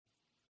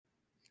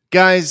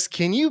Guys,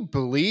 can you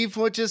believe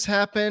what just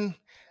happened?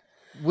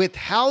 With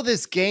how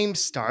this game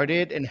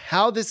started and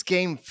how this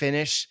game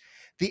finished,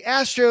 the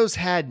Astros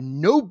had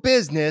no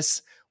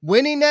business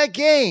winning that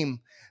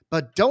game.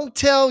 But don't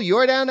tell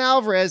Yordan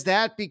Alvarez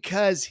that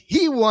because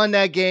he won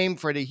that game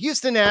for the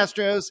Houston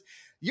Astros.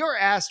 Your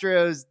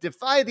Astros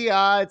defy the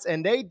odds,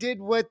 and they did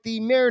what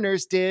the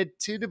Mariners did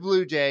to the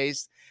Blue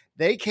Jays.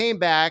 They came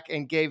back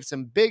and gave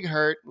some big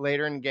hurt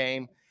later in the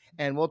game.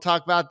 And we'll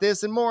talk about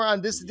this and more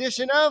on this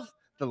edition of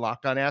the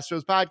Locked On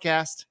Astros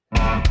podcast.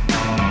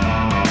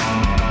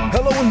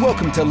 Hello and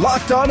welcome to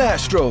Locked On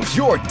Astros,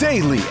 your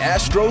daily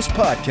Astros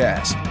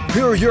podcast.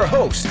 Here are your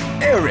hosts,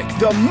 Eric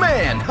the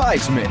Man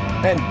Heisman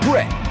and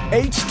Brett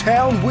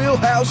H-Town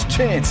Wheelhouse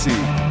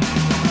Chansey.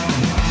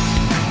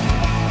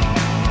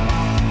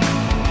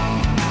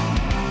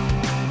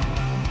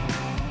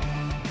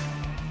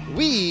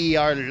 We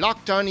are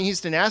Locked On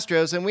Houston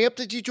Astros, and we hope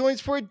that you join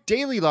us for a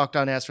daily Locked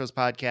On Astros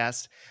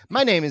podcast.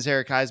 My name is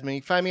Eric Heisman. You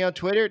can find me on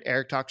Twitter at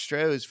Eric Talk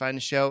Stros. Find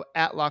the show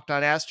at Locked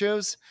On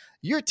Astros,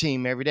 your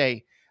team every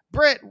day.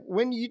 Brett,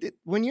 when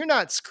you're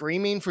not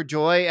screaming for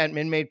joy at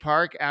Minute Maid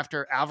Park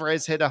after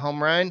Alvarez hit a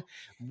home run,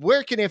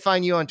 where can they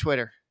find you on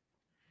Twitter?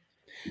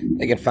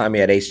 They can find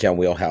me at H-Town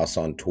Wheelhouse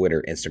on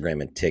Twitter,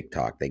 Instagram, and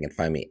TikTok. They can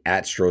find me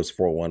at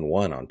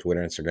Stros411 on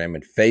Twitter, Instagram,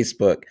 and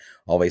Facebook.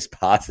 Always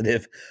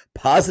positive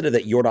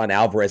that Yordan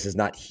Alvarez is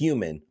not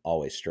human,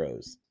 always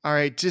Stros. All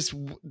right, just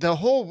the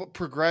whole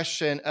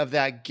progression of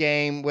that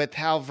game with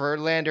how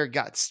Verlander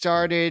got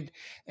started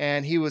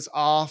and he was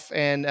off,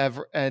 and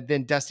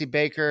then Dusty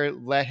Baker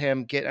let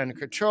him get under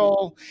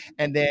control,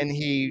 and then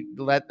he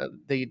let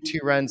the 2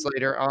 runs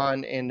later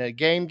on in the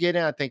game get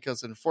in. I think it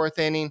was in the 4th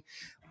inning.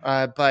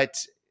 But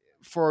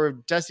for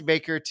Dusty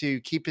Baker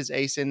to keep his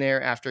ace in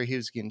there after he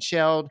was getting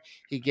shelled,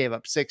 he gave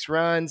up 6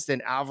 runs.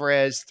 Then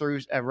Alvarez threw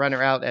a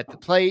runner out at the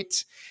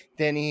plate.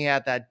 Then he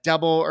had that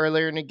double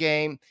earlier in the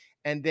game.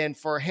 And then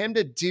for him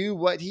to do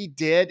what he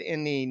did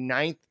in the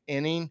 9th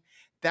inning,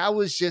 that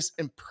was just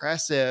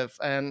impressive.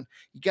 And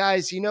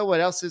guys, you know what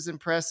else is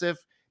impressive?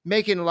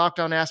 Making the Locked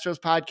On Astros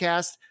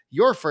podcast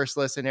your first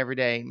listen every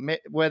day,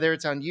 whether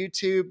it's on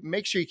YouTube.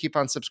 Make sure you keep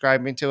on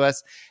subscribing to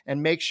us,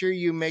 and make sure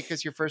you make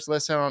us your first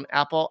listen on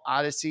Apple,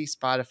 Odyssey,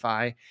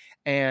 Spotify.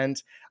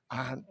 And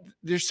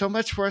there's so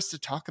much for us to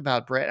talk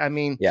about, Brett. I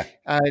mean,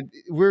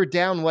 we're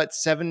down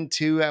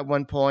 7-2 at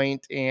one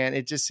point, and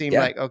it just seemed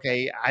like,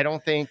 okay, I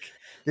don't think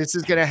this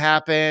is going to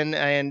happen.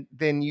 And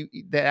then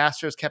the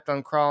Astros kept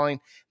on crawling.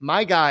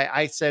 My guy,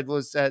 I said,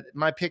 was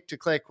my pick to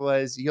click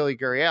was Yuli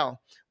Gurriel.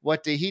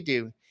 What did he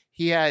do?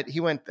 He had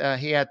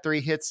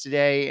 3 hits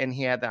today, and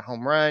he had that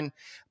home run.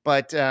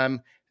 But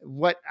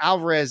what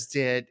Alvarez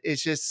did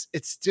is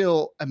it's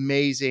still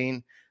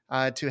amazing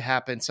to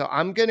happen. So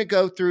I'm going to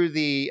go through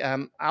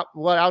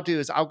what I'll do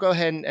is I'll go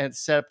ahead and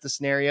set up the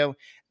scenario,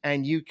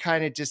 and you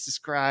kind of just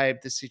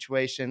describe the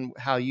situation,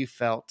 how you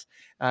felt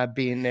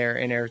being there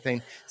and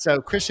everything. So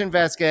Christian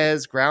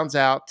Vasquez grounds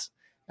out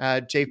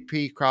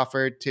J.P.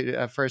 Crawford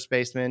to first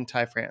baseman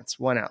Ty France,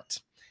 1 out.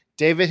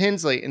 David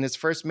Hensley in his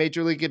first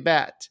major league at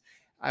bat,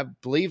 I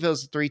believe it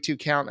was a 3-2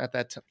 count at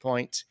that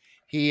point.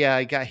 He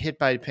got hit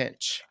by a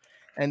pinch.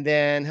 And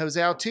then Jose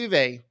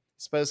Altuve,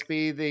 supposed to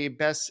be the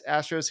best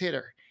Astros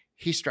hitter,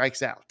 he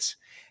strikes out.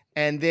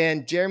 And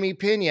then Jeremy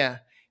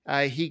Pena,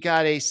 he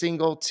got a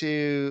single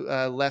to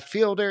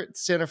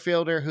center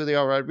fielder,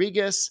 Julio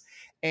Rodriguez.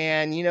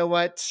 And you know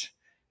what?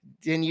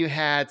 Then you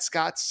had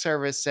Scott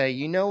Service say,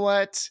 you know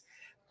what?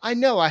 I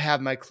know I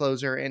have my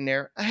closer in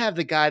there. I have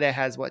the guy that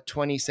has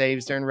 20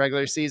 saves during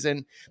regular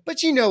season,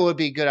 but it would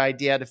be a good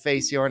idea to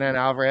face Yordan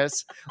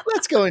Alvarez.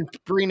 Let's go and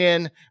bring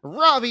in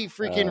Robbie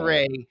freaking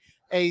Ray,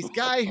 a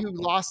guy who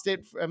lost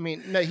it. I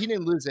mean, no, he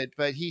didn't lose it,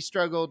 but he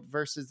struggled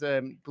versus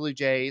the Blue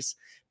Jays.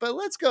 But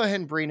let's go ahead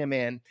and bring him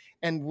in.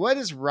 And what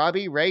does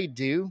Robbie Ray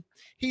do?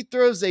 He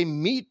throws a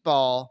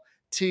meatball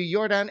to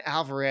Yordan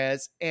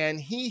Alvarez, and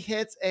he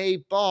hits a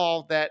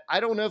ball that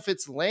I don't know if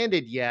it's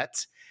landed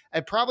yet.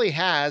 It probably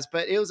has,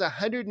 but it was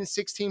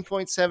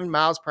 116.7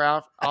 miles per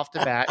hour off the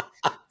bat,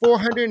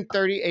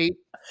 438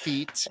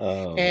 feet,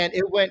 and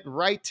it went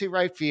right to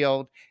right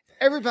field.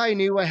 Everybody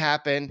knew what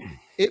happened.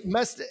 It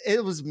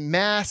was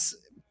mass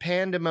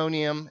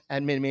pandemonium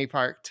at Minute Maid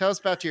Park. Tell us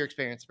about your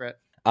experience, Brett.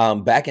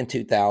 Back in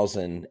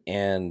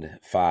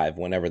 2005,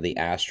 whenever the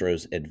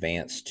Astros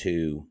advanced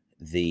to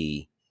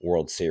the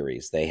World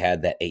Series, they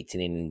had that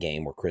 18-inning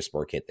game where Chris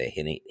Burke hit the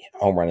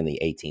home run in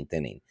the 18th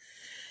inning.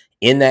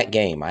 In that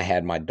game, I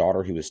had my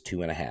daughter who was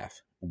 2.5.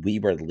 We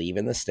were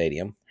leaving the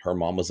stadium. Her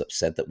mom was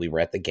upset that we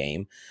were at the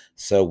game,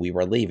 so we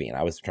were leaving.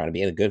 I was trying to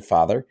be a good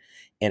father.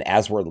 And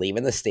as we're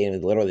leaving the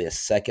stadium, literally the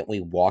second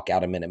we walk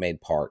out of Minute Maid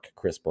Park,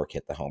 Chris Burke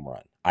hit the home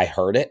run. I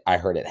heard it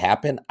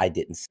happen. I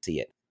didn't see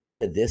it.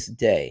 To this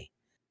day,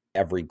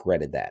 I've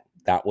regretted that.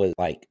 That was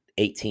like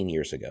 18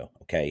 years ago,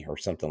 okay, or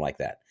something like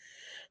that.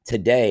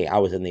 Today, I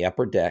was in the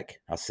upper deck.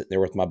 I was sitting there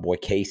with my boy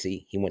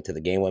Casey. He went to the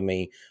game with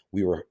me.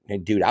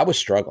 I was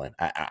struggling.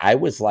 I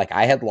was like,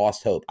 I had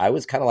lost hope. I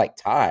was kind of like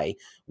Ty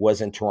was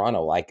in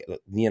Toronto, like,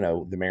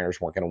 the Mariners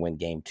weren't going to win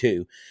game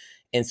 2.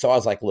 And so I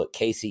was like, look,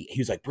 Casey, he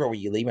was like, bro, are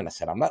you leaving? I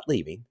said, I'm not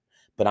leaving,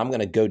 but I'm going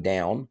to go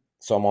down.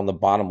 So I'm on the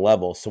bottom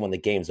level. So when the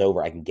game's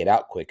over, I can get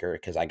out quicker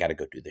because I got to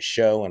go do the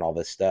show and all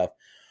this stuff.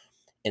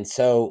 And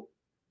so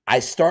I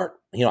start,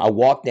 I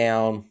walk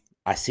down,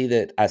 I see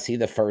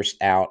the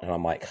first out, and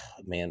I'm like,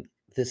 oh, man,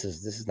 this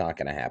is not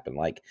going to happen.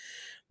 Like,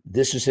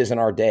 this just isn't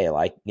our day.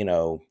 Like,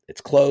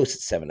 it's close,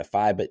 it's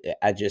 7-5, but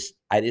I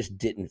just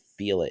didn't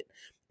feel it.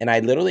 And I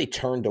literally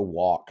turned to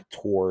walk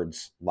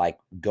towards like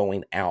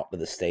going out of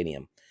the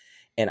stadium.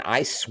 And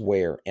I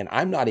swear, and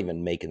I'm not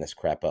even making this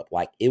crap up,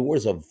 like it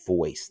was a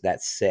voice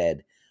that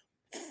said,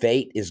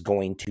 fate is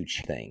going to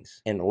change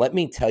things. And let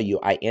me tell you,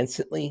 I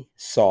instantly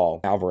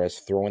saw Alvarez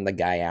throwing the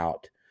guy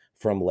out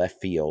from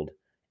left field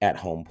at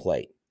home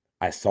plate.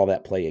 I saw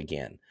that play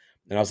again.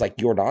 And I was like,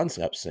 Jordan's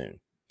up soon.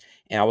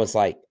 And I was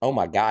like, oh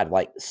my God,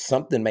 like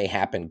something may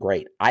happen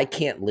great. I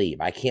can't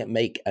leave. I can't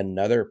make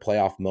another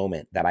playoff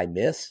moment that I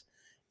miss.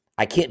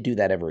 I can't do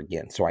that ever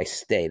again. So I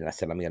stayed and I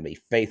said, I'm going to be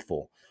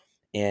faithful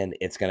and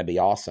it's going to be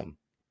awesome.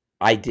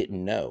 I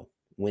didn't know.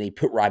 When he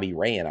put Robbie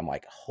Ray in, I'm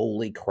like,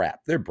 holy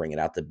crap, they're bringing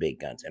out the big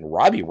guns. And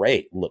Robbie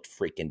Ray looked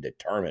freaking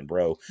determined,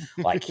 bro.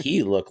 Like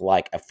he looked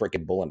like a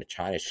freaking bull in a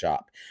china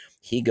shop.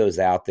 He goes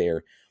out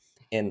there.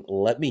 And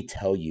let me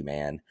tell you,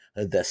 man,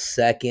 the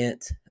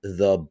second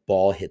the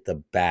ball hit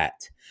the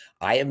bat,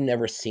 I have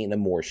never seen a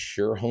more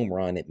sure home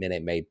run at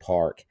Minute Maid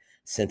Park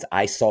since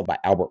I saw by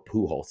Albert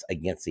Pujols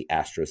against the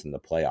Astros in the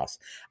playoffs.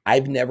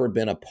 I've never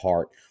been a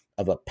part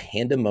of a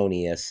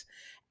pandemonious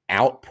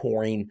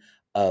outpouring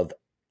of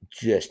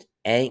just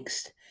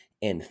angst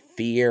and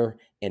fear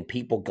and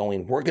people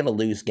going, we're going to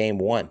lose game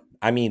one.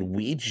 I mean,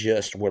 we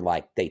just were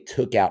like, they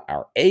took out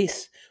our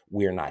ace.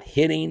 We're not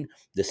hitting.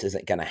 This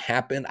isn't going to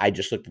happen. I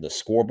just looked at the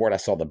scoreboard. I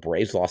saw the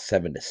Braves lost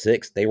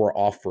 7-6. They were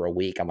off for a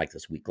week. I'm like,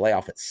 this week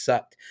layoff, it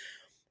sucked.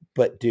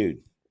 But dude,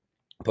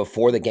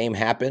 before the game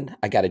happened,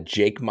 I got a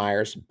Jake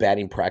Myers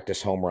batting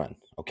practice home run.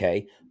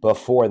 Okay.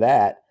 Before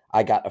that,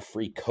 I got a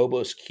free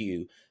Cobos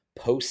Q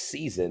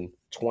postseason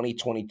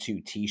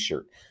 2022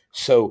 t-shirt.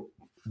 So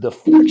the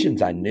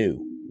fortunes I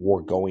knew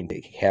were going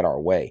to head our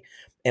way.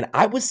 And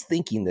I was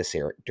thinking this,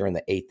 Eric, during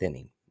the 8th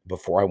inning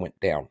before I went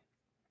down.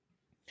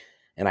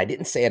 And I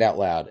didn't say it out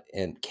loud,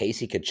 and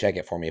Casey could check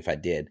it for me if I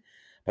did.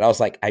 But I was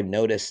like, I've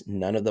noticed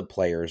none of the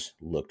players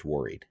looked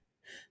worried.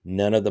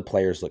 None of the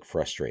players looked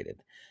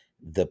frustrated.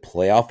 The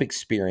playoff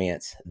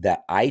experience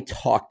that I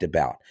talked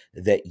about,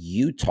 that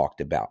you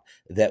talked about,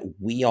 that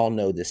we all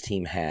know this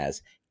team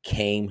has,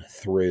 came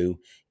through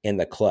in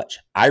the clutch.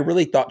 I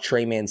really thought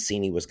Trey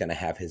Mancini was going to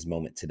have his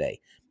moment today.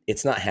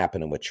 It's not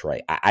happening with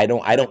Trey. I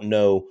don't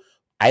know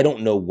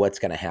what's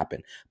going to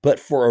happen. But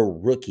for a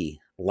rookie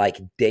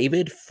like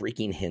David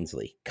freaking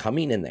Hensley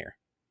coming in there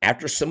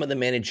after some of the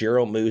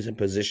managerial moves and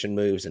position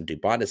moves and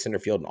Dubon to center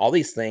field and all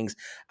these things,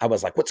 I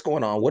was like, what's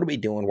going on? What are we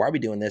doing? Why are we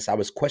doing this? I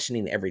was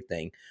questioning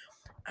everything.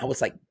 I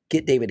was like,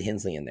 get David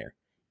Hensley in there.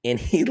 And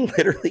he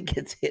literally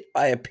gets hit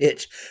by a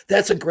pitch.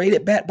 That's a great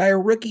at bat by a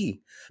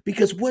rookie.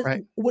 Because what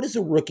does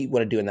a rookie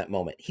want to do in that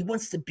moment? He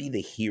wants to be the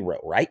hero,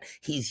 right?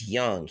 He's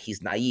young.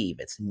 He's naive.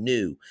 It's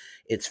new.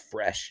 It's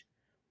fresh.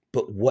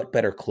 But what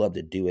better club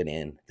to do it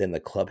in than the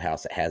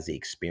clubhouse that has the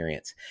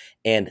experience?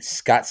 And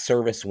Scott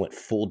Service went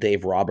full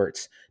Dave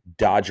Roberts,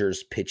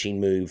 Dodgers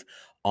pitching move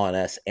on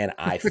us. And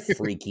I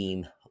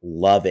freaking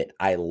love it.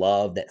 I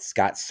love that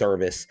Scott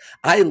Service.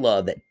 I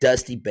love that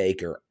Dusty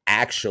Baker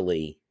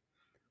actually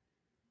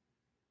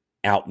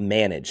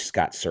outmanaged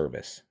Scott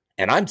Service.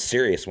 And I'm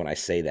serious when I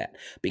say that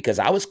because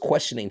I was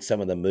questioning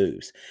some of the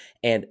moves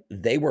and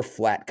they were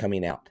flat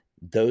coming out.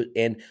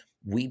 And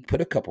we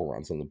put a couple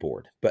runs on the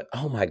board, but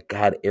oh my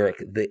God,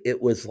 Eric,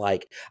 it was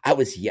like,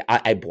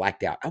 I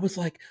blacked out. I was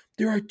like,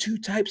 there are two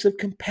types of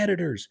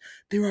competitors.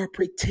 There are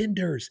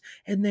pretenders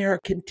and there are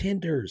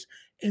contenders.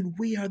 And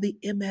we are the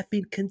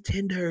MFing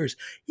contenders.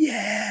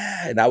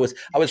 Yeah. And I was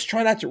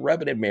trying not to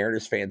rub it in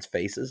Mariners fans'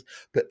 faces,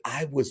 but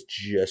I was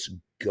just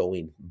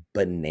going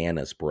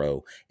bananas,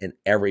 bro. And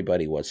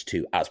everybody was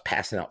too. I was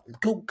passing out.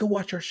 Go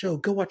watch our show.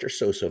 Go watch our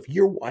show. So if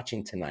you're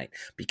watching tonight,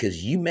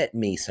 because you met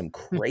me, some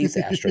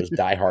crazy Astros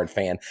diehard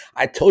fan,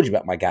 I told you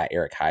about my guy,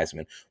 Eric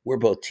Heisman. We're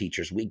both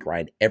teachers. We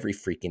grind every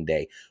freaking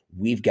day.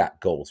 We've got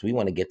goals. We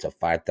want to get to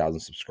 5,000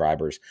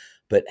 subscribers.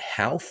 But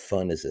how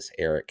fun is this,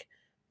 Eric?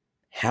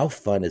 How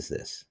fun is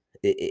this?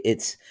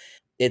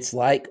 It's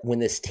like when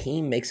this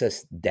team makes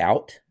us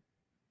doubt,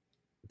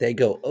 they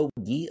go, oh,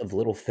 ye of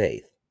little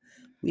faith.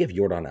 We have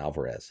Yordan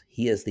Alvarez.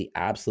 He is the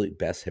absolute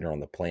best hitter on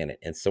the planet.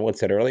 And someone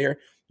said earlier,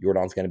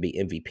 Yordan's going to be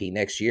MVP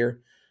next year.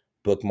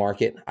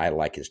 Bookmark it. I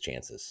like his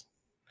chances.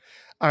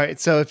 All right.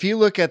 So if you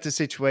look at the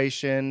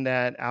situation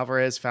that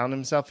Alvarez found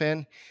himself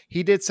in,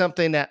 he did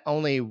something that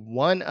only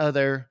one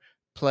other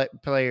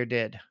player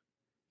did.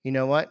 You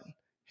know what?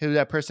 Who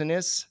that person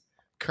is?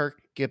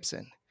 Kirk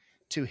Gibson,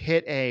 to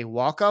hit a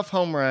walk-off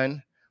home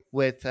run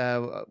with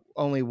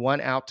only one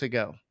out to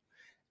go.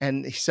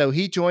 And so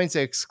he joins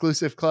the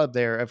exclusive club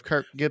there of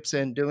Kirk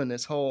Gibson doing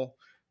this whole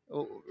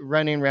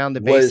running around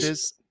the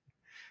bases.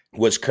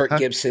 Was Kirk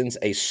Gibson's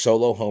a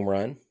solo home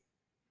run?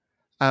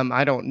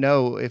 I don't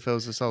know if it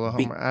was a solo home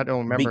Be- run. I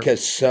don't remember. It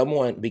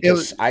was,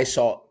 because I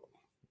saw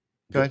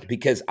go ahead.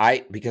 because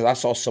I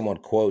saw someone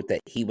quote that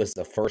he was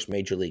the first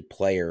major league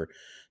player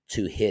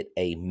to hit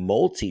a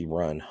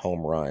multi-run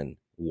home run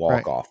walk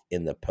Right. off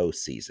in the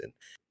postseason.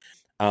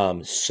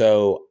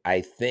 So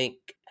I think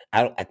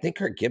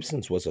Kirk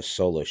Gibson's was a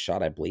solo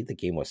shot. I believe the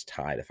game was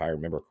tied, if I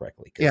remember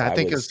correctly, because Yeah, I I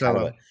think it was was kind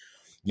of solo. a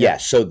yeah.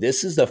 So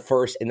this is the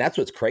first, and that's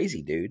what's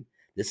crazy, dude.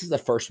 This is the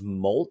first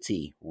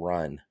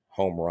multi-run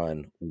home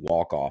run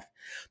walk off.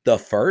 The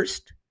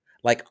first,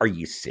 like, are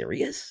you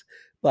serious?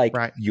 Like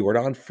Right.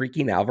 Jordan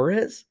freaking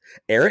Alvarez,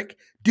 Eric,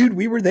 dude,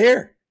 we were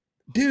there,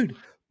 dude.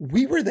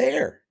 We were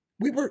there.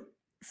 We were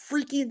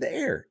freaking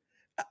there.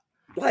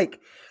 Like,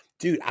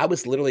 dude, I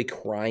was literally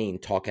crying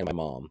talking to my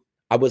mom.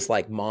 I was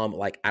like, Mom,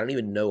 like, I don't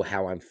even know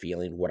how I'm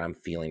feeling, what I'm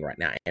feeling right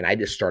now. And I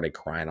just started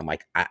crying. I'm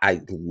like,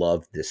 I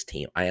love this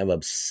team. I am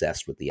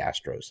obsessed with the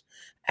Astros.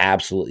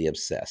 Absolutely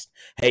obsessed.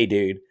 Hey,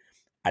 dude,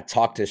 I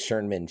talked to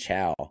Sherman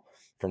Chow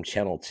from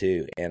Channel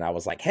 2, and I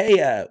was like,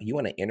 hey, you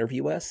want to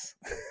interview us?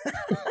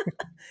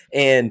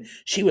 And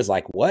she was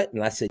like, what?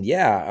 And I said,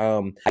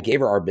 yeah. I gave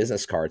her our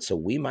business card. So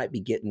we might be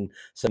getting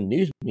some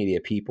news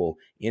media people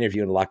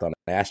interviewing Locked On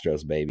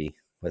Astros, baby.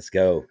 Let's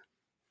go.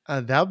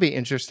 That'll be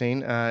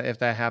interesting if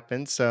that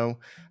happens. So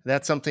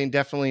that's something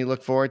definitely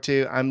look forward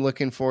to. I'm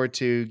looking forward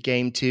to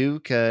game 2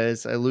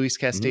 because Luis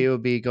Castillo will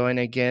be going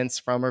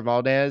against Framber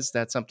Valdez.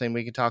 That's something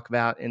we can talk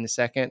about in a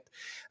second.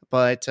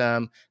 But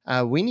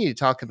we need to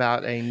talk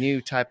about a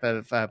new type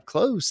of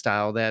clothes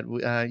style that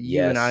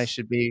you and I Yes.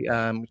 should be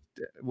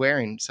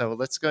wearing. So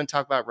let's go and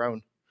talk about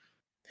Roan.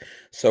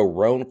 So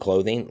Roan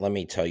Clothing, let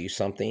me tell you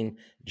something,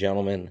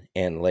 gentlemen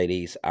and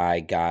ladies.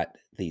 I got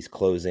these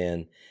clothes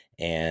in,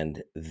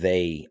 and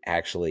they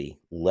actually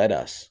let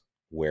us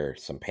wear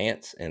some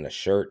pants and a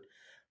shirt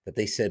that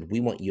they said, we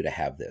want you to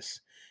have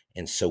this.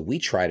 And so we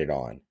tried it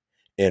on,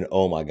 and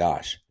oh my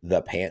gosh,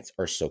 the pants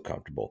are so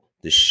comfortable.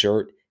 The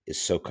shirt is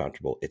so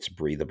comfortable. It's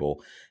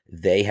breathable.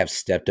 They have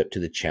stepped up to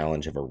the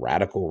challenge of a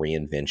radical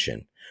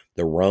reinvention.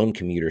 The Roan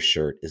commuter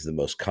shirt is the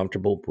most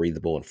comfortable,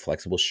 breathable, and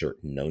flexible shirt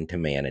known to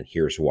man, and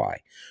here's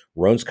why.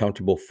 Roan's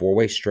comfortable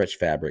four-way stretch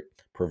fabric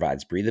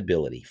provides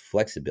breathability,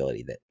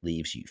 flexibility that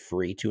leaves you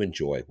free to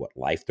enjoy what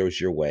life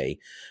throws your way,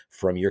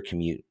 from your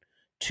commute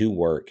to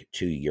work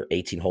to your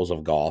 18 holes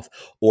of golf,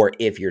 or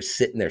if you're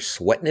sitting there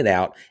sweating it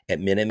out at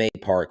Minute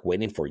Maid Park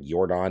waiting for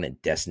Jordan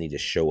and Destiny to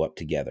show up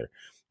together.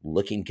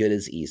 Looking good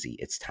is easy.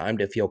 It's time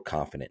to feel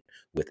confident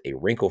with a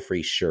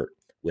wrinkle-free shirt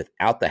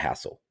without the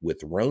hassle.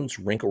 With Roan's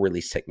wrinkle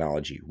release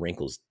technology,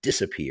 wrinkles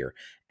disappear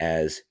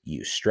as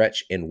you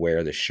stretch and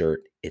wear the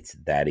shirt. It's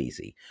that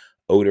easy.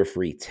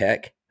 Odor-free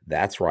tech.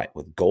 That's right.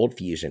 With Gold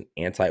Fusion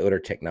anti-odor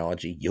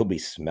technology, you'll be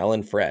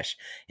smelling fresh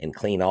and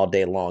clean all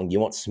day long. You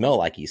won't smell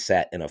like you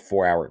sat in a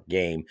 4-hour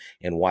game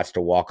and watched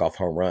a walk-off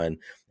home run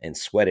and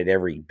sweated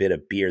every bit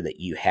of beer that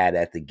you had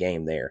at the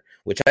game there,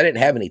 which I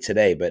didn't have any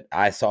today, but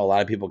I saw a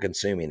lot of people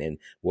consuming, and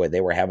boy,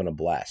 they were having a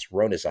blast.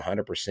 Roan is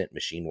 100%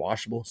 machine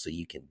washable, so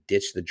you can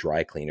ditch the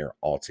dry cleaner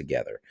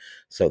altogether.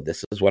 So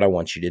this is what I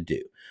want you to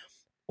do.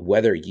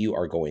 Whether you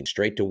are going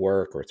straight to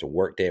work or it's a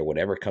work day or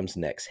whatever comes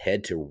next,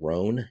 head to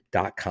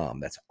Roan.com.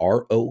 That's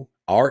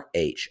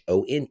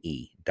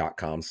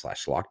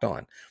RORHONE.com/locked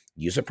on.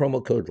 Use a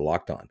promo code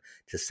locked on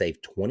to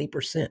save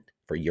 20%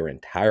 for your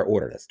entire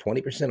order. That's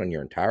 20% on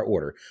your entire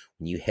order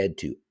when you head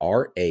to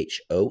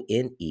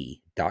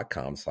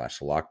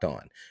RHONE.com/locked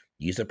on.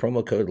 Use the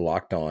promo code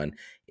locked on.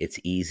 It's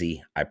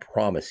easy. I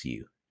promise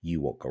you, you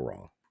won't go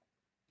wrong.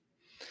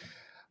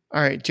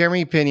 All right.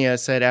 Jeremy Pena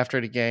said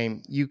after the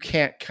game, you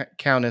can't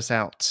count us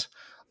out.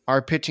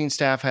 Our pitching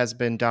staff has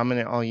been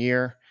dominant all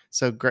year.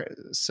 So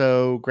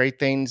great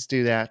things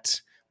do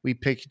that. We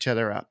pick each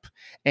other up.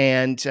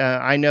 And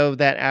I know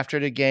that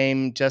after the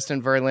game,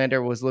 Justin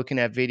Verlander was looking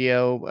at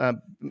video.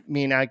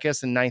 I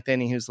guess in ninth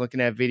inning, he was looking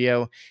at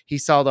video. He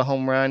saw the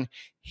home run.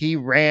 He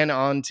ran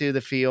onto the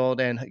field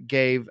and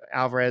gave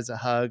Alvarez a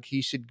hug.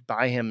 He should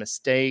buy him a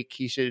steak.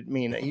 He should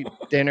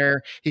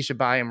dinner. He should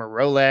buy him a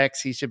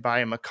Rolex. He should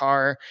buy him a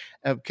car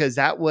because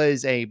that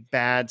was a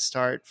bad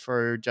start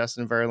for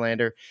Justin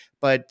Verlander.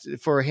 But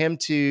for him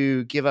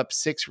to give up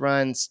 6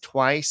 runs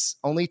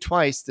only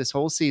twice this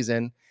whole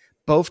season,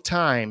 both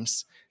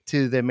times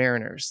to the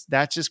Mariners,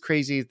 that's just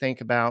crazy to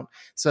think about.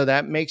 So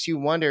that makes you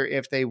wonder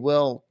if they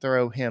will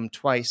throw him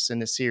twice in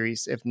the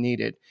series if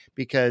needed,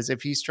 because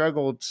if he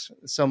struggled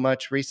so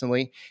much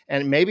recently,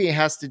 and maybe it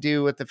has to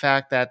do with the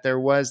fact that there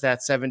was that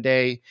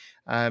 7-day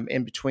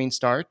in between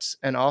starts,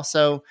 and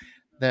also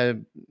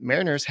the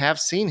Mariners have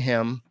seen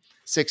him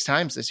 6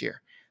 times this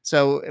year.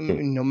 So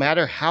no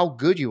matter how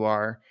good you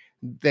are,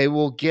 they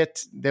will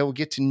get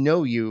to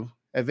know you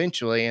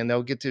eventually, and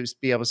they'll get to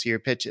be able to see your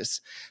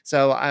pitches.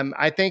 So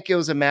I think it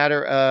was a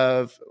matter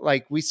of,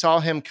 like, we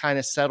saw him kind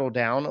of settle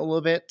down a little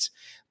bit,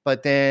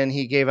 but then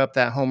he gave up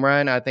that home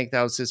run. I think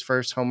that was his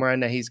first home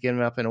run that he's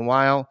given up in a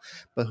while.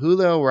 But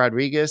Julio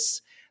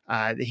Rodriguez,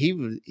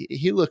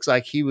 he looks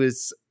like he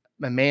was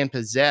a man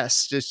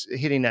possessed, just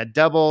hitting that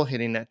double,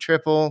 hitting that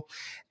triple,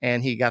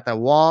 and he got the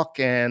walk.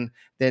 And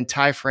then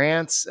Ty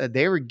France,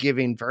 they were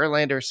giving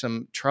Verlander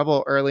some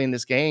trouble early in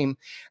this game.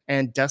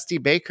 And Dusty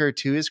Baker,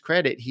 to his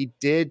credit, he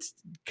did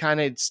kind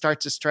of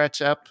start to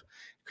stretch up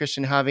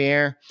Christian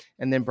Javier,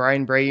 and then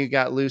Brian Brayu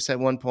got loose at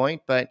one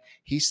point, but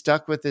he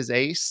stuck with his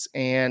ace,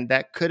 and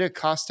that could have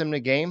cost him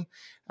the game.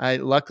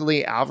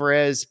 Luckily,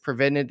 Alvarez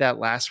prevented that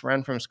last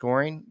run from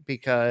scoring,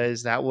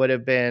 because that would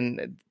have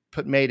been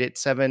made it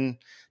 7-0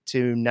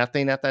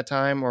 at that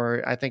time,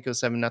 or I think it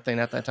was 7-0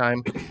 at that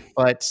time.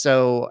 But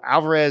so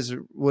Alvarez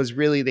was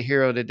really the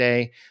hero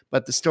today.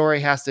 But the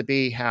story has to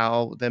be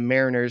how the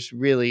Mariners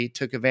really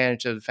took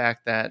advantage of the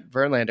fact that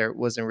Verlander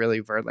wasn't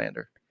really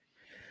Verlander.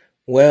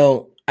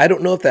 Well, I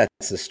don't know if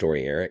that's the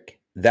story, Eric.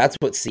 That's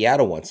what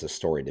Seattle wants the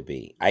story to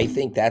be. I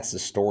think that's the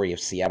story if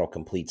Seattle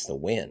completes the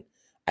win.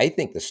 I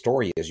think the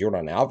story is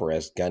Yordan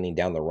Alvarez gunning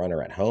down the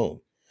runner at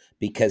home,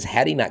 because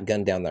had he not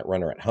gunned down that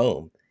runner at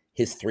home,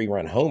 his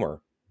 3-run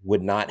homer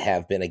would not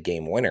have been a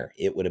game winner.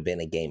 It would have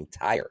been a game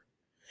tire.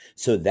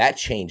 So that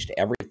changed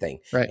everything.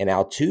 Right. And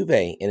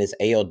Altuve in his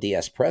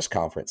ALDS press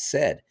conference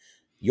said,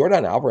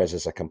 Yordan Alvarez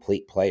is a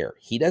complete player.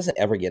 He doesn't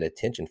ever get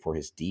attention for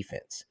his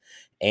defense.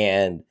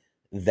 And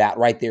that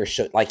right there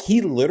showed, like,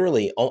 he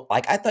literally,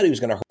 like, I thought he was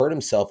going to hurt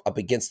himself up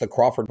against the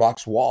Crawford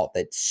box wall.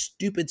 That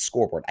stupid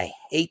scoreboard. I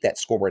hate that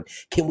scoreboard.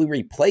 Can we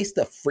replace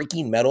the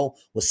freaking metal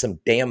with some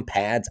damn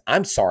pads?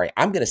 I'm sorry.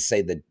 I'm going to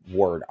say the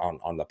word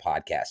on the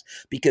podcast,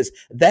 because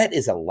that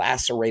is a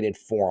lacerated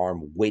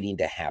forearm waiting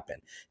to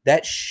happen.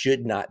 That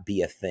should not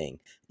be a thing.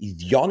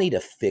 Y'all need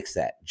to fix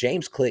that.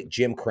 James Click,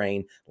 Jim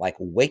Crane, like,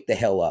 wake the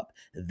hell up.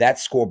 That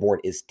scoreboard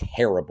is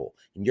terrible.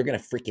 And you're going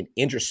to freaking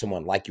injure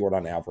someone like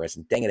Yordan Alvarez.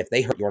 And dang it, if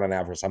they hurt Yordan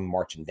Alvarez, I'm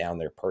marching down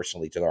there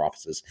personally to their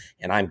offices,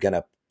 and I'm going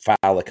to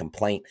file a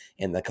complaint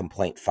in the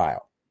complaint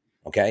file.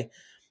 Okay?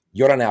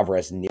 Yordan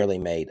Alvarez nearly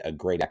made a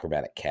great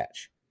acrobatic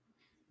catch.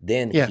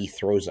 Then he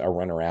throws a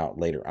runner out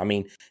later. I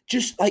mean,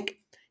 just like,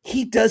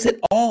 he does it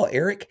all,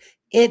 Eric.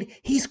 And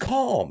he's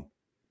calm.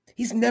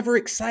 He's never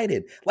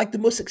excited. Like, the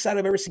most excited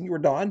I've ever seen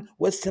Yordan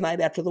was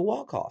tonight after the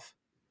walk-off.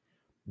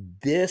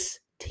 This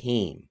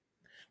team,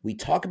 we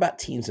talk about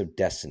teams of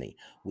destiny.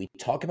 We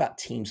talk about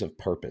teams of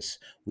purpose.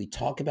 We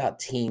talk about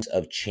teams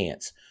of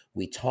chance.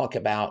 We talk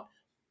about,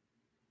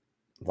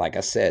 like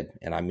I said,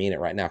 and I mean it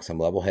right now because I'm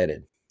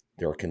level-headed,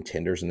 there are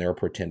contenders and there are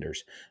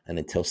pretenders. And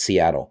until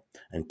Seattle,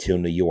 until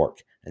New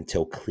York,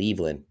 until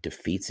Cleveland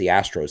defeats the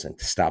Astros and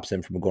stops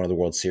them from going to the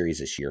World Series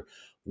this year,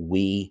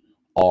 we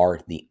are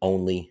the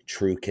only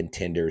true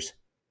contenders,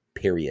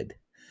 period.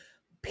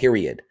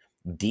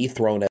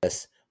 Dethrone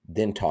us,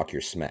 then talk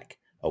your smack,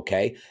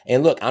 okay?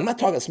 And look, I'm not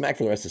talking smack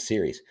for the rest of the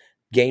series.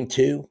 Game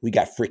 2, we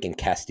got freaking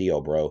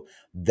Castillo, bro.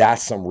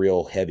 That's some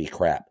real heavy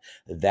crap.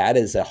 That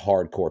is a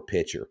hardcore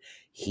pitcher.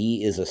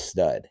 He is a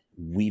stud.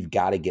 We've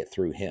got to get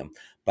through him.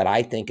 But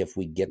I think if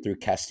we get through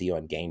Castillo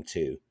in Game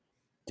 2,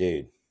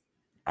 dude,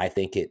 I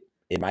think it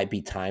might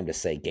be time to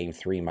say Game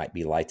 3 might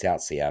be lights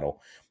out,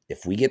 Seattle.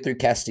 If we get through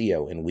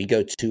Castillo and we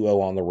go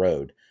 2-0 on the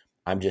road,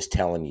 I'm just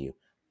telling you,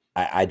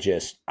 I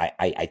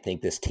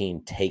think this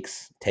team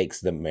takes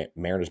the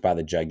Mariners by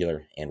the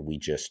jugular, and we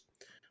just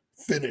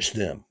finish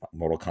them.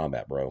 Mortal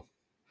Kombat, bro.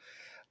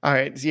 All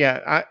right.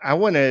 Yeah. I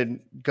want to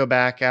go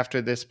back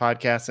after this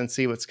podcast and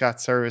see what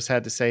Scott Service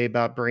had to say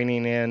about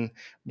bringing in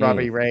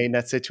Robbie Ray in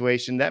that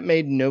situation. That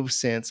made no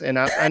sense. And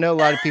I know a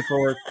lot of people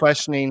were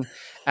questioning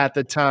at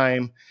the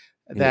time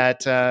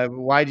that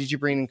why did you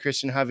bring in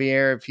Christian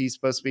Javier if he's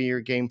supposed to be your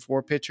Game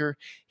 4 pitcher?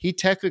 He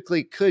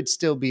technically could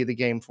still be the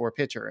Game 4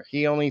 pitcher.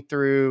 He only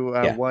threw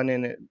 1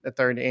 in the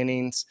third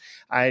innings.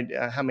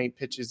 How many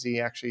pitches did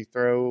he actually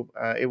throw?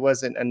 It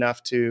wasn't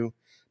enough to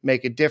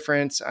make a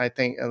difference. I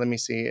think, let me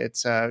see,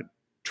 it's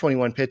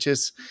 21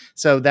 pitches.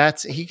 So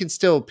he can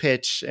still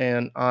pitch.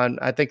 And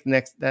I think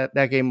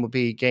that game will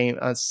be game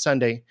on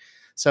Sunday.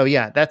 So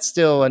yeah, that's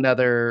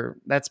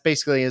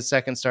basically his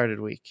second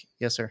started week.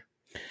 Yes, sir.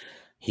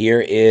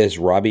 Here is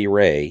Robbie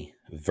Ray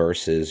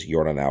versus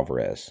Yordan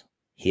Alvarez.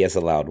 He has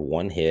allowed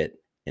 1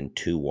 hit and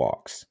 2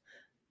 walks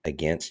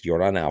against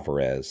Yordan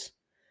Alvarez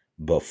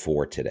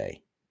before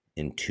today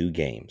in 2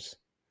 games.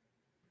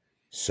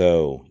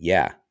 So,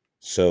 yeah.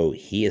 So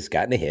he has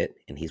gotten a hit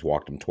and he's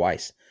walked him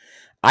twice.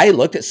 I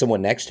looked at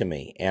someone next to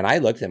me and I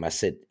looked at him. I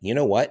said, you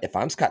know what? If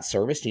I'm Scott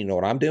Service, do you know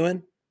what I'm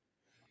doing?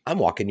 I'm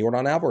walking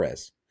Yordan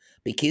Alvarez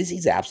because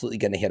he's absolutely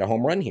going to hit a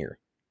home run here.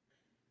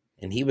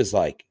 And he was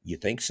like, you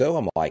think so?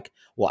 I'm like,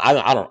 well,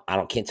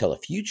 I can't tell the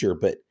future,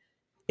 but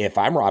if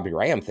I'm Robbie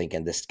Ray, I'm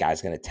thinking this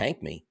guy's going to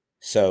tank me.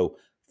 So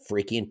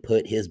freaking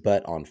put his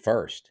butt on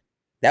first.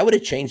 That would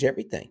have changed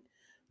everything.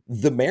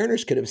 The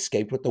Mariners could have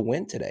escaped with the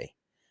win today.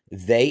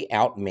 They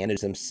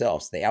outmanaged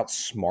themselves. They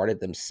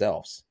outsmarted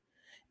themselves.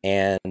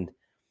 And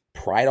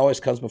pride always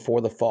comes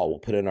before the fall. We'll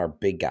put in our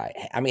big guy.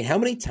 I mean, how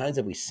many times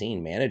have we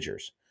seen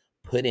managers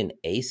put in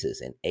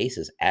aces and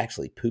aces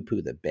actually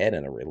poo-poo the bed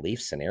in a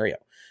relief scenario?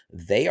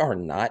 They are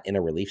not in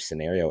a relief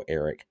scenario,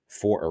 Eric,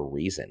 for a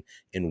reason.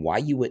 And why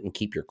you wouldn't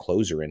keep your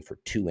closer in for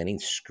 2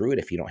 innings, screw it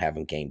if you don't have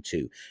him Game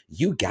 2.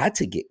 You got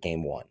to get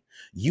Game 1.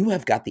 You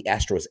have got the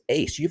Astros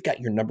ace. You've got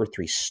your number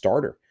 3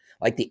 starter.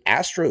 Like the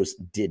Astros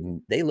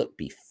they looked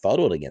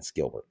befuddled against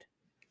Gilbert.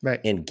 Right.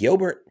 And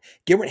Gilbert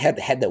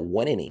had that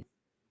one inning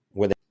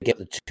where they get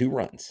the 2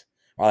 runs.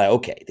 I'm like,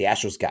 okay, the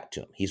Astros got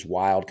to him. He's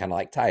wild, kind of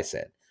like Ty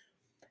said.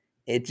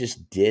 It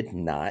just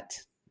didn't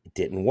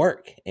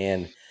work.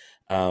 And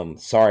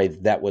sorry,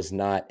 that was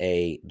not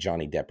a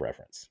Johnny Depp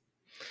reference.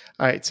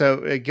 All right.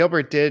 So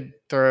Gilbert did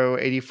throw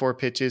 84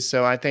 pitches.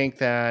 So I think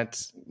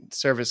that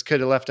Service could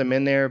have left him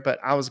in there, but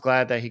I was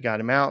glad that he got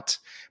him out.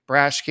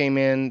 Brash came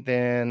in.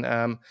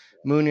 Then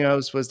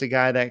Munoz was the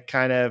guy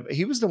that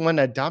he was the one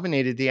that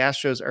dominated the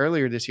Astros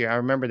earlier this year. I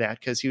remember that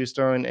because he was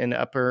throwing in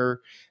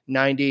upper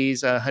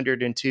 90s,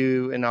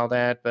 102 and all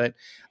that. But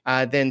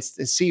then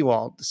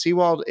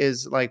Sewald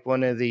is like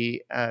one of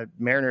the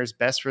Mariners'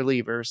 best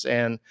relievers.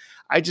 And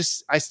I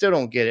still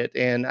don't get it.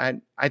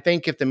 And I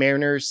think if the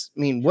Mariners,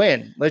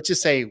 let's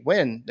just say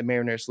when the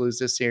Mariners lose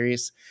this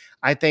series,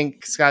 I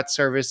think Scott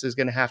Service is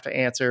going to have to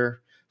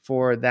answer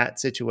for that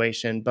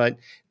situation. But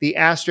the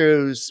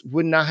Astros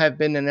would not have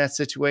been in that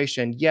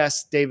situation.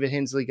 Yes, David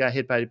Hensley got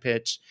hit by the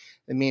pitch.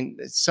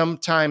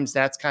 Sometimes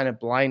that's kind of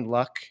blind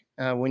luck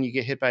when you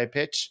get hit by a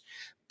pitch.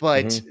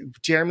 But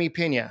Jeremy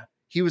Pena,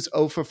 he was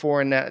 0 for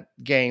 4 in that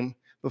game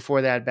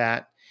before that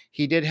bat.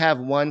 He did have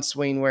one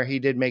swing where he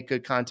did make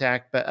good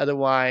contact, but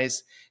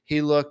otherwise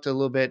he looked a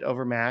little bit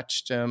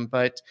overmatched.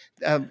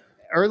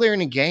 Earlier in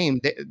the game,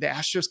 the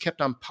Astros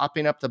kept on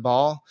popping up the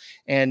ball,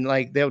 and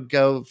like they would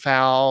go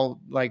foul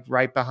like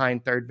right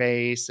behind third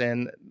base,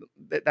 and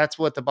that's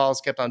what the balls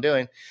kept on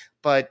doing.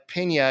 But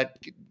Pena,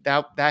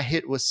 that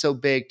hit was so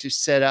big to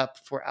set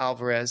up for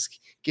Alvarez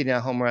getting a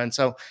home run.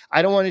 So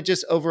I don't want to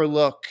just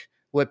overlook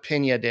what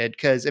Pena did,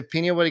 because if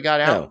Pena would have got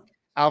out,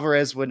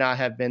 Alvarez would not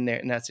have been there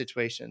in that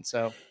situation.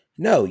 So.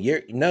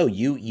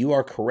 You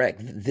are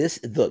correct.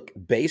 Look,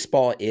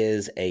 baseball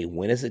is a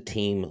win as a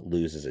team,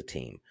 lose as a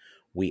team.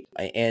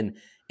 And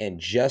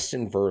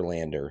Justin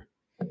Verlander,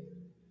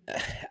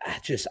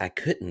 I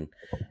couldn't.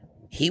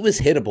 He was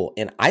hittable,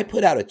 and I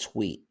put out a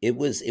tweet. It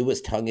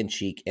was tongue in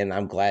cheek, and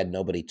I'm glad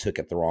nobody took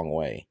it the wrong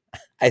way.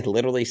 I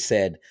literally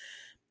said,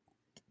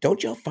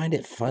 "Don't y'all find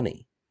it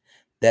funny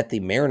that the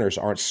Mariners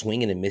aren't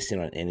swinging and missing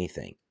on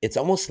anything? It's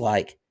almost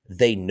like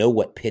they know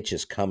what pitch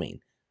is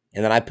coming."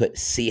 And then I put,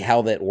 "See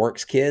how that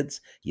works, kids?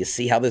 You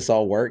see how this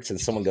all works?"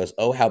 And someone goes,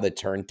 "Oh, how the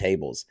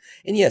turntables."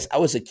 And yes, I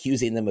was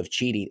accusing them of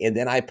cheating. And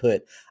then I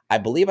put, I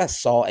believe I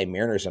saw a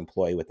Mariners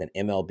employee with an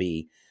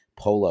MLB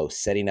polo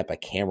setting up a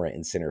camera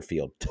in center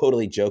field.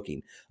 Totally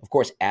joking. Of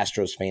course,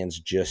 Astros fans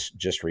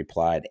just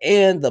replied,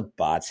 "And the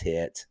bots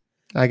hit."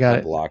 I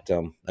blocked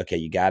them. Okay,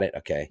 you got it?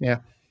 Okay. Yeah.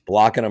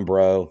 Blocking them,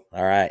 bro.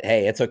 All right.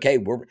 Hey, it's okay.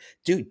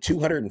 Dude,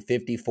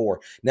 254.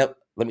 Now,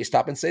 let me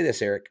stop and say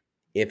this, Eric.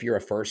 If you're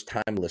a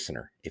first-time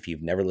listener, if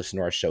you've never listened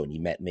to our show and you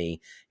met me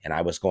and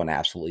I was going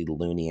absolutely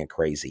loony and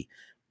crazy,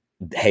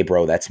 hey,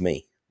 bro, that's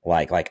me.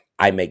 Like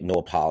I make no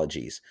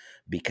apologies,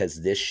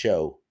 because this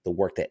show, the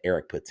work that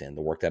Eric puts in,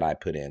 the work that I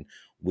put in,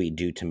 we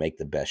do to make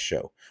the best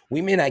show.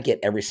 We may not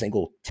get every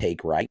single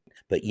take right,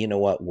 but you know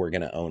what? We're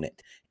going to own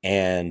it.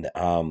 And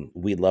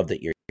we love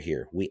that you're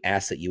here. We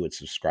ask that you would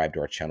subscribe to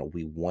our channel.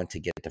 We want to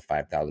get to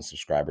 5,000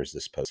 subscribers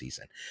this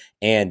postseason.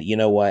 And you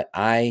know what?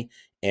 I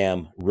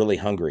am really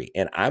hungry,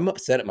 and I'm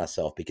upset at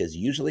myself because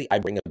usually I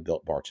bring a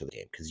Built Bar to the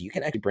game, because you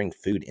can actually bring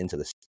food into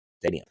the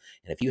stadium.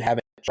 And if you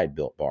haven't tried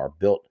Built Bar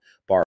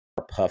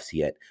Puffs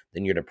yet,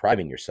 then you're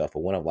depriving yourself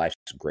of one of life's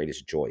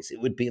greatest joys.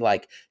 It would be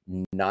like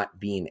not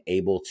being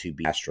able to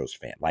be Astros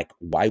fan. Like,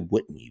 why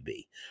wouldn't you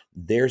be?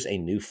 There's a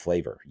new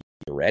flavor.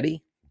 You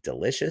ready?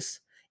 Delicious,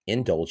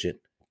 indulgent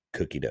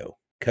cookie dough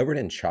covered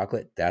in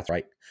chocolate. That's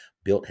right.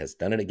 Built has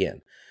done it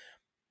again.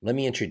 Let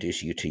me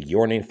introduce you to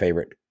your new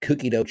favorite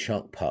cookie dough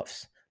chunk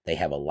puffs. They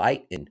have a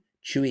light and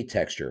chewy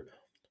texture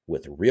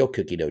with real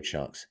cookie dough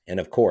chunks, and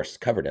of course,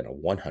 covered in a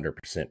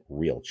 100%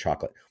 real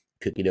chocolate.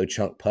 Cookie dough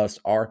chunk puffs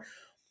are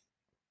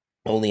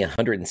only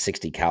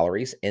 160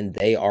 calories, and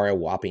they are a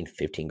whopping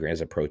 15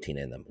 grams of protein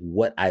in them.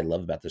 What I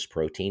love about this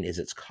protein is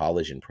it's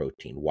collagen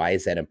protein. Why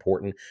is that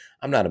important?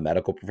 I'm not a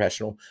medical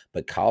professional,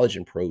 but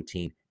collagen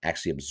protein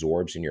actually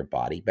absorbs in your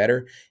body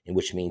better, and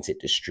which means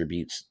it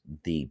distributes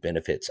the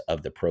benefits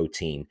of the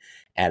protein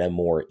at a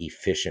more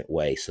efficient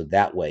way. So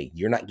that way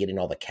you're not getting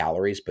all the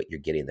calories, but you're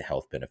getting the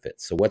health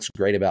benefits. So what's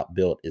great about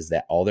Built is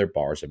that all their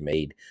bars are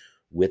made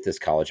with this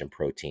collagen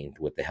protein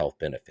with the health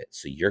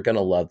benefits. So you're going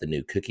to love the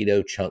new cookie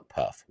dough chunk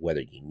puff, whether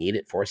you need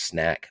it for a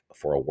snack,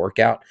 for a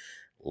workout,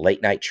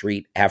 late night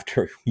treat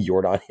after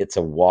Jordan hits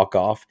a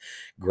walk-off,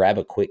 grab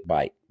a quick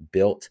bite.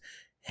 Built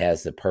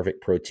has the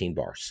perfect protein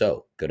bar.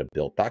 So go to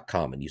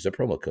Built.com and use a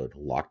promo code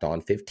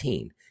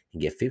LOCKEDON15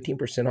 and get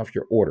 15% off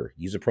your order.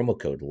 Use a promo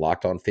code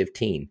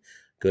LOCKEDON15.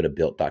 Go to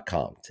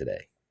Built.com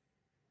today.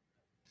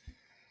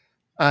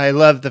 I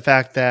love the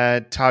fact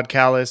that Todd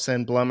Callis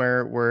and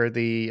Blummer were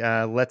the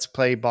Let's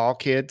Play Ball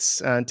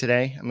kids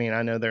today. I mean,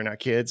 I know they're not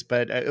kids,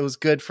 but it was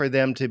good for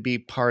them to be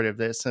part of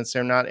this since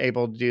they're not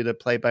able to do the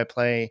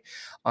play-by-play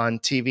on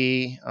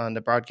TV, on the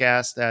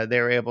broadcast.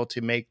 They were able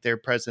to make their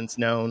presence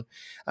known.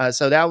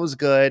 So that was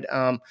good.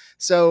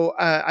 So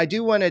I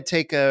do want to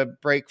take a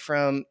break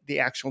from the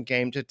actual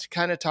game to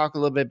kind of talk a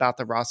little bit about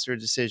the roster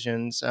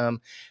decisions.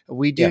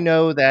 We do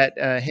know that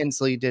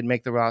Hensley did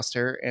make the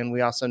roster, and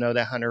we also know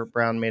that Hunter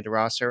Brown made the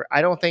roster.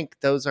 I don't think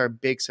those are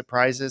big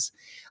surprises.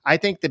 I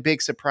think the big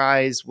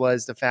surprise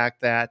was the fact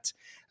that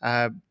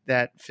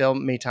that Phil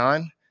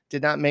Maton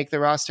did not make the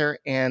roster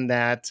and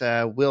that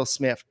Will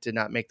Smith did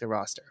not make the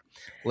roster.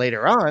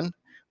 Later on,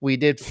 we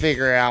did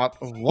figure out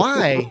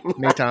why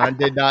Maton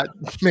did not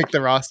make the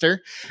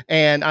roster,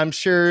 and I'm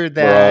sure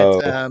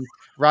that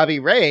Robbie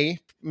Ray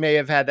may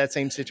have had that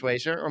same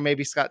situation, or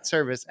maybe Scott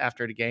Service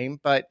after the game.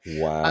 But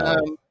wow.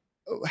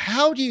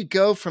 How do you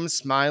go from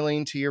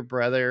smiling to your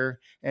brother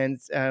and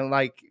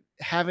like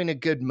having a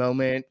good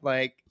moment,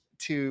 like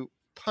to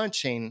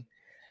punching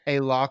a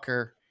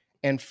locker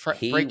and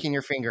breaking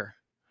your finger?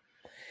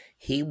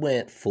 He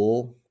went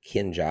full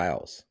Ken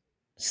Giles.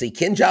 See,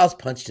 Ken Giles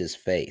punched his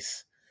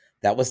face.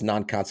 That was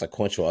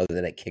non-consequential other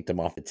than it kicked him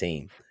off the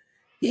team.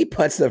 He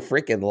punched the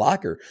freaking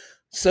locker.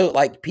 So,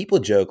 like, people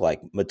joke,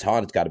 like,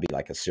 Maton's got to be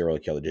like a serial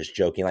killer, just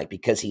joking, like,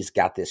 because he's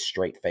got this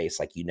straight face,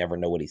 like, you never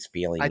know what he's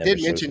feeling. I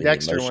did mention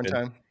Dexter one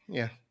time.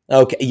 Yeah.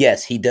 Okay.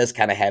 Yes, he does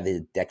kind of have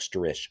his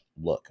Dexterish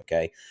look.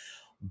 Okay.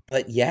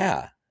 But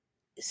yeah,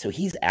 so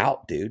he's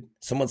out, dude.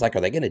 Someone's like,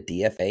 are they going to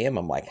DFA him?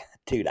 I'm like,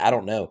 dude, I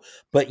don't know.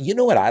 But you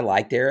know what I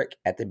liked, Eric,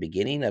 at the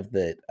beginning of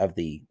the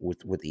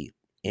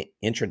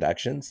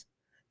introductions,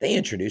 they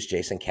introduced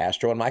Jason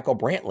Castro and Michael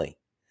Brantley.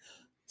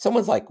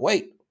 Someone's like,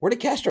 wait, where did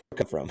Castro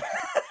come from?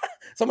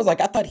 Someone's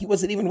like, I thought he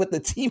wasn't even with the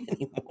team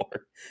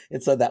anymore.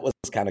 And so that was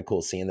kind of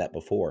cool seeing that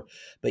before.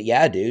 But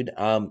yeah, dude,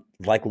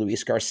 like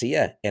Luis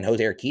Garcia and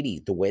Jose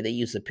Urquidy, the way they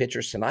use the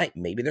pitchers tonight,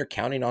 maybe they're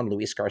counting on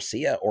Luis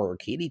Garcia or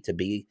Urquidy to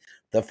be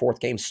the fourth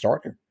game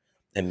starter.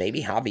 And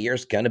maybe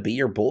Javier's going to be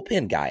your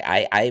bullpen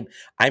guy.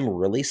 I'm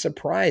really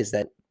surprised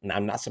that, and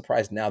I'm not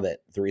surprised now that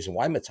the reason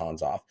why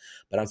Maton's off,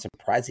 but I'm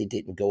surprised he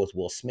didn't go with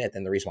Will Smith.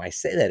 And the reason why I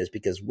say that is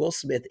because Will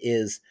Smith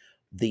is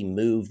the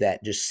move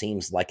that just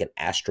seems like an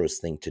Astros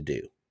thing to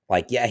do.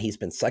 Like, yeah, he's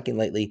been sucking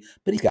lately,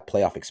 but he's got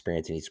playoff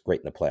experience and he's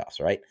great in the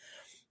playoffs, right?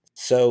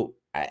 So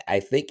I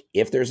think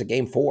if there's a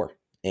game 4,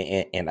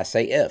 and I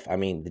say if, I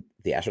mean,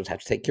 the Astros have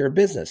to take care of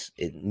business.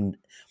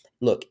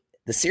 Look,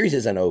 the series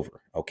isn't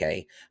over,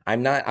 okay?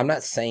 I'm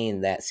not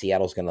saying that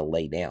Seattle's going to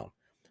lay down,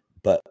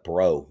 but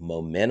bro,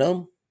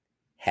 momentum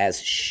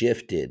has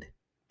shifted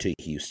to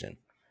Houston,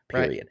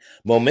 period.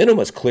 Right. Momentum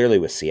was clearly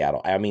with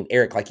Seattle. I mean,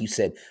 Eric, like you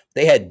said,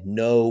 they had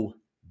no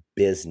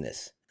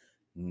business.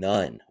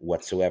 None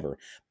whatsoever,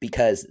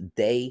 because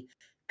they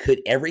could,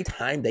 every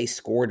time they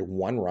scored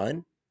one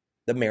run,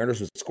 the Mariners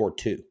would score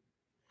 2.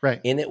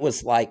 Right. And it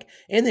was like,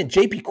 and then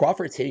JP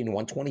Crawford's hitting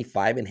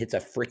 125 and hits a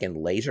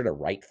freaking laser to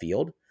right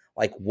field.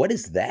 Like, what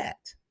is that?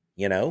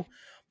 You know?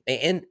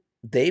 And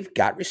they've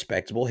got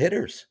respectable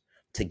hitters.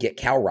 To get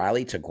Cal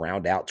Riley to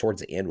ground out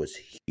towards the end was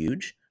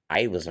huge.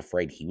 I was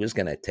afraid he was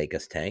going to take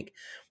us tank.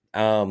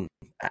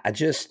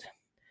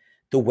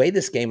 The way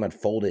this game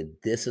unfolded,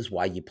 this is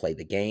why you play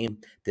the game.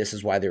 This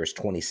is why there's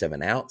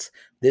 27 outs.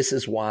 This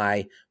is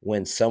why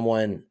when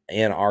someone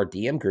in our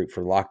DM group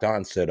for Locked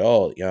On said,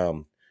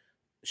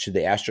 should the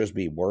Astros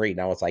be worried?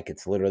 Now it's like,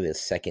 it's literally the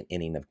second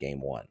inning of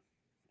game 1.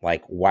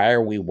 Like, why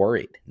are we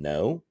worried?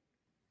 No.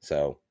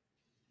 So.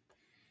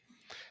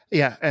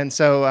 Yeah. And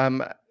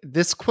so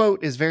this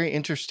quote is very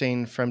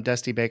interesting from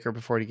Dusty Baker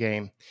before the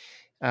game.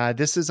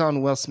 This is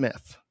on Will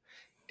Smith.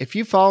 If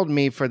you followed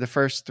me for the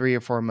first 3 or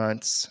 4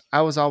 months,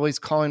 I was always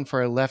calling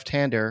for a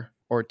left-hander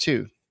or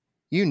 2,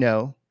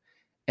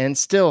 and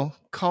still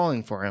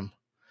calling for him.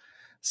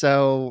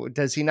 So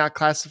does he not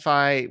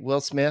classify Will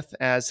Smith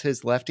as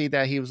his lefty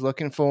that he was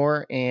looking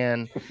for?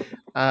 And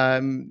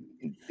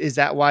is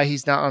that why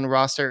he's not on the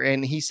roster?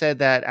 And he said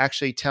that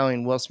actually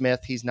telling Will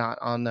Smith he's not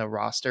on the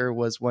roster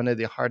was one of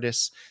the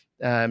hardest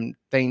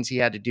things he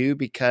had to do,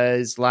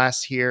 because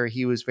last year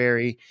he was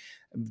very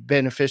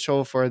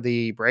beneficial for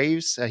the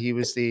Braves. He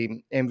was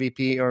the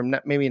MVP, or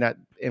maybe not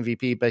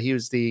MVP, but he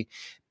was the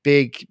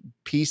big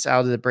piece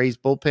out of the Braves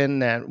bullpen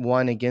that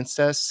won against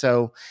us.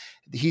 So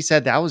he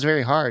said that was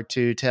very hard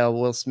to tell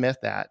Will Smith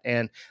that.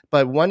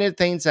 But one of the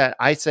things that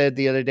I said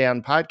the other day on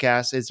the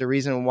podcast is the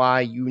reason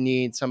why you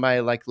need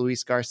somebody like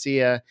Luis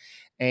Garcia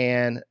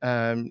and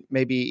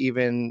maybe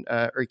even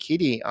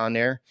Urquidy on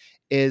there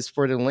is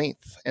for the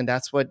length. And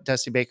that's what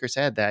Dusty Baker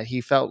said, that he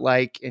felt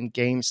like in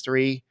games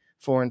 3,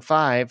 4, and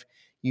 5,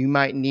 you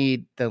might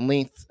need the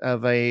length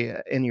of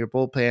in your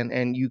bullpen,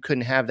 and you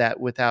couldn't have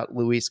that without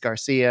Luis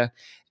Garcia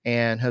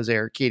and Jose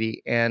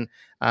Urquidy. And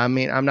I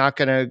mean, I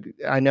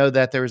know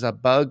that there was a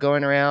bug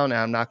going around, and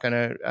I'm not going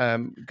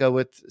to go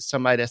with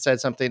somebody that said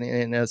something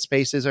in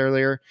Spaces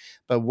earlier,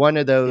 but one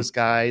of those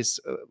guys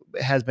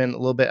has been a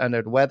little bit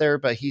under the weather,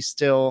 but he's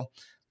still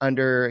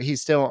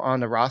he's still on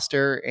the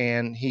roster,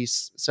 and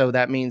so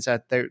that means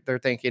that they're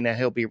thinking that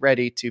he'll be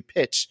ready to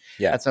pitch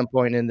at some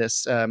point in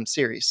this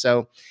series.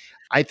 So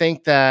I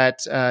think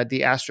that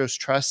the Astros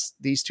trust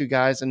these two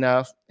guys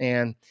enough,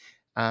 and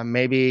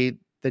maybe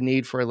the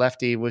need for a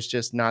lefty was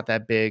just not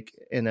that big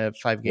in a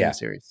 5-game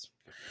series.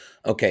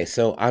 Okay,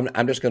 so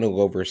I'm just going to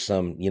go over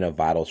some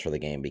vitals for the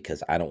game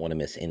because I don't want to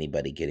miss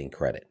anybody getting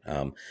credit.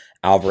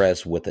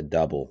 Alvarez with a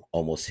double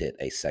almost hit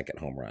a second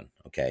home run.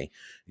 Okay,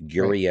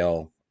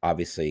 Gurriel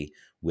obviously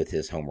with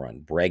his home run,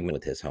 Bregman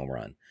with his home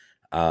run.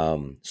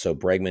 So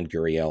Bregman,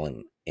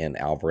 Gurriel, and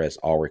Alvarez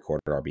all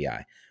recorded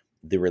RBI.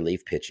 The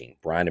relief pitching,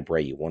 Brian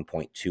Abreu,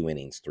 1.2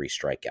 innings, 3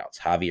 strikeouts.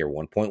 Javier,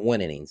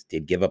 1.1 innings,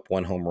 did give up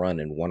 1 home run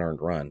and 1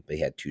 earned run, but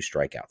he had 2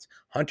 strikeouts.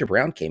 Hunter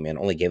Brown came in,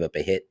 only gave up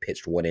a hit,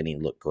 pitched 1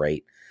 inning, looked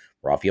great.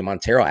 Rafael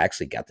Montero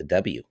actually got the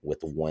W with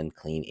 1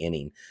 clean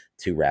inning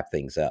to wrap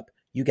things up.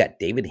 You got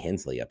David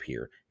Hensley up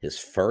here, his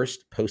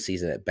first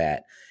postseason at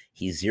bat.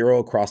 He's 0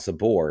 across the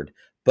board,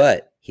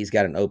 but he's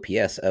got an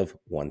OPS of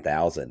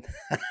 1,000.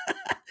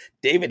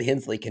 David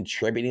Hensley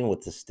contributing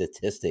with the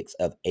statistics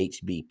of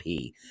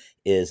HBP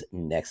is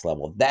next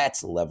level.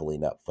 That's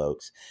leveling up,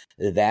 folks.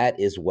 That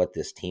is what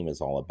this team is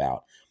all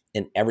about.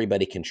 And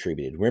everybody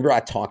contributed. Remember, I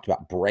talked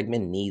about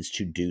Bregman needs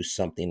to do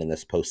something in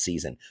this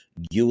postseason.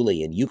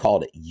 Yuli, and you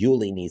called it,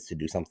 Yuli needs to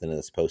do something in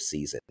this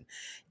postseason.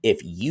 If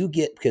you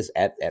get, because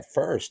at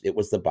first, it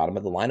was the bottom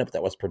of the lineup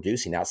that was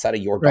producing. Outside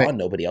of Yordan,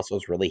 nobody else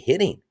was really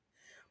hitting.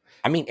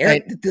 I mean,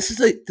 Eric, this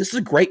is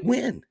a great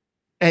win.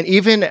 And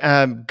even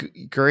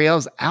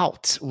Gurriel's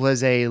out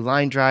was a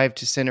line drive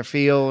to center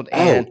field.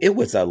 And it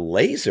was a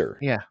laser.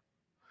 Yeah.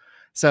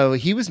 So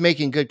he was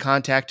making good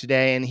contact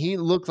today, and he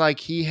looked like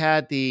he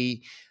had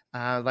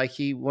like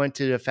he went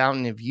to the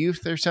fountain of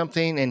youth or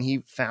something, and he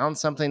found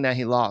something that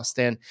he lost.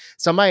 And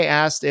somebody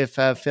asked if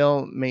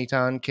Phil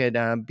Maton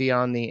could be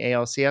on the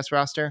ALCS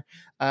roster.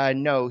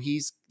 No,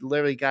 he's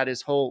literally got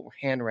his whole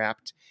hand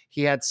wrapped.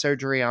 He had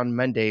surgery on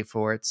Monday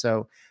for it.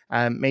 So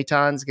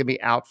Maton's going to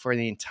be out for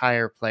the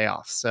entire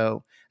playoffs.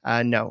 So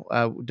no,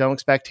 don't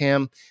expect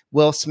him.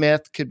 Will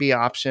Smith could be an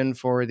option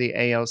for the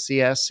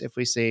ALCS if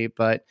we see,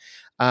 but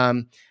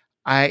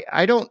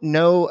I don't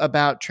know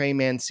about Trey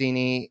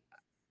Mancini.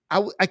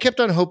 I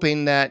kept on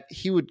hoping that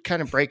he would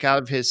kind of break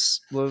out of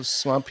his little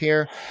slump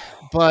here,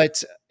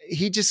 but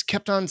he just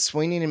kept on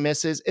swinging and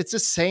misses. It's the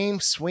same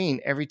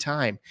swing every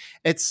time.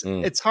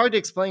 It's hard to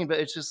explain, but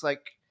it's just like,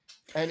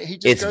 and he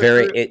just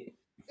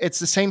it's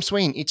the same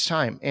swing each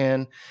time.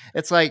 And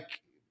it's like,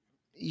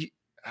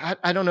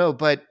 I don't know,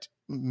 but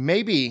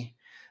maybe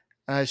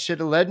should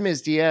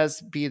Aledmys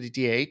Diaz be the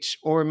DH,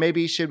 or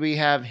maybe should we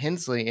have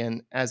Hensley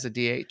in as a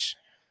DH?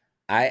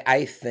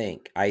 I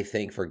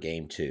think for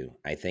game 2,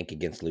 I think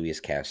against Luis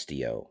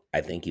Castillo,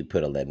 I think you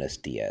put Aledmys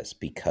Diaz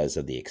because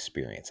of the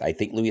experience. I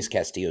think Luis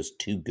Castillo is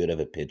too good of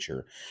a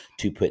pitcher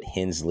to put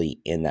Hensley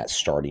in that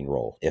starting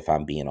role, if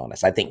I'm being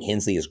honest. I think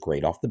Hensley is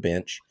great off the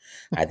bench.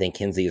 I think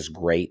Hensley is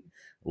great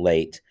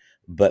late,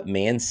 but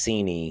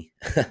Mancini,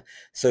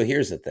 so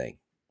here's the thing.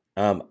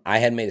 I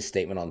had made a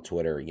statement on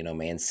Twitter,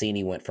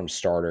 Mancini went from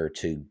starter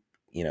to,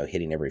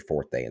 hitting every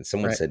 4th day. And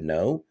someone said,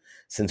 no,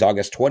 since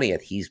August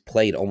 20th, he's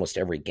played almost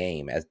every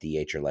game as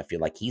DH or left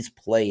field. Like, he's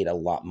played a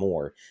lot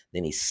more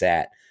than he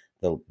sat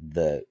the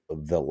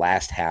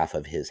last half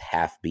of his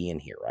half being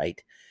here,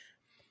 right?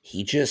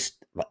 He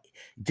just,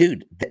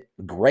 dude,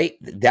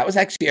 that was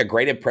actually a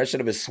great impression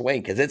of his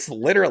swing, because it's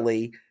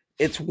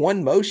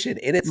one motion,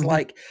 and it's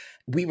like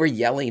we were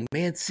yelling,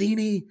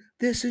 Mancini,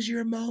 this is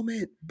your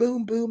moment.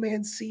 Boom, boom,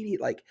 Mancini.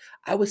 Like,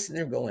 I was sitting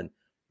there going,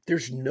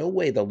 there's no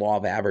way the law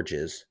of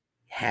averages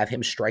have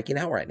him striking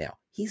out right now.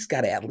 He's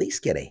got to at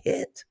least get a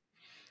hit.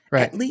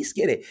 Right. At least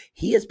get it.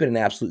 He has been an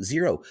absolute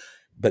zero.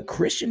 But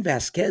Christian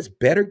Vasquez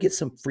better get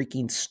some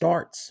freaking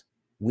starts.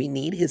 We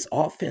need his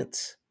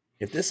offense.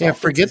 If this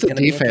forget the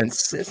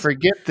defense.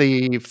 Forget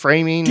the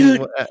framing.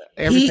 Dude,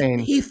 everything.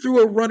 He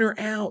threw a runner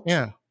out.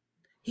 Yeah.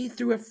 He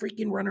threw a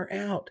freaking runner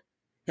out.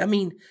 I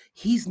mean,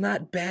 he's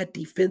not bad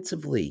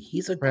defensively.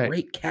 He's a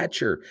great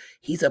catcher.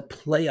 He's a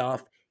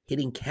playoff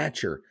hitting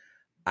catcher.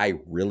 I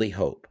really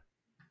hope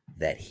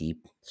that he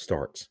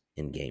starts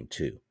in game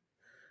 2.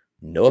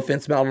 No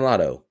offense,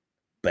 Maldonado,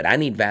 but I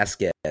need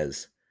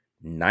Vasquez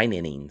 9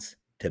 innings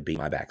to be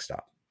my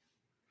backstop.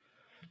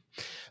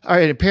 All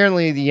right.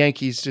 Apparently, the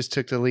Yankees just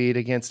took the lead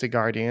against the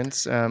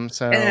Guardians.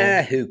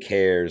 Who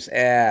cares?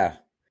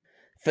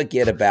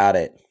 Forget about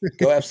it.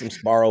 Go have some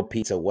Sbarro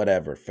pizza,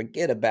 whatever.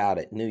 Forget about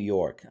it. New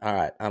York. All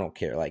right. I don't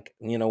care. Like,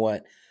 you know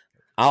what?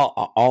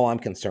 All I'm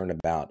concerned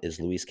about is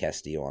Luis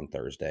Castillo on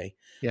Thursday.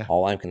 Yeah.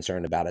 All I'm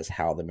concerned about is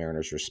how the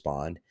Mariners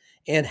respond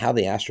and how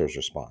the Astros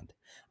respond.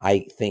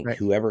 I think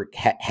whoever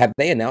have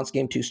they announced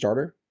game 2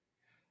 starter?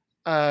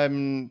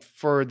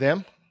 For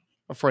them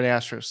or for the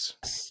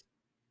Astros?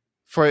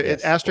 For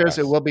Astros,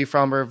 it will be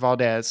Framber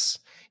Valdez.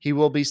 He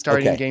will be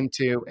starting game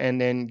 2,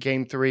 and then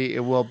game 3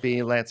 it will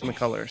be Lance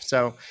McCullers.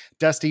 So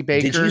Dusty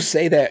Baker. Did you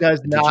say that?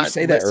 Did you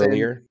say that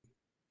earlier?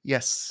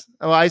 Yes.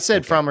 Oh, I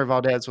said Okay. Framber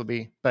Valdez will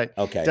be, but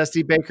Okay.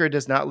 Dusty Baker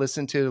does not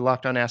listen to the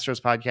Locked On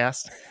Astros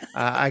podcast.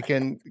 I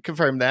can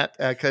confirm that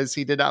because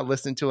he did not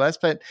listen to us.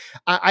 But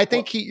I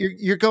think Well,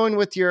 you're going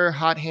with your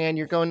hot hand.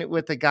 You're going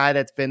with the guy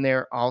that's been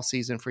there all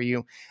season for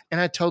you.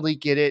 And I totally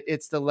get it.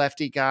 It's the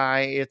lefty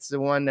guy. It's the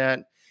one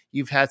that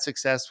you've had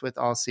success with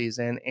all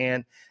season.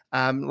 And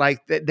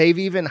they've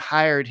even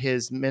hired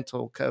his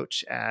mental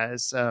coach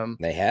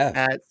they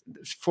have.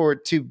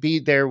 to be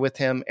there with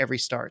him every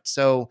start.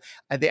 So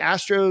the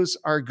Astros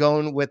are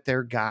going with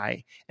their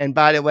guy. And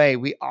by the way,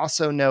 we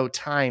also know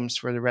times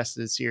for the rest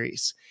of the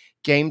series.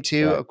 Game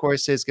 2, Right. of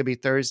course, is going to be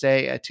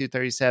Thursday at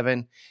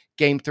 2:37.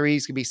 Game 3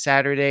 is going to be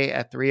Saturday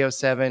at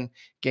 3:07.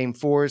 Game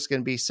 4 is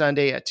going to be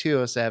Sunday at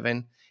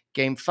 2:07.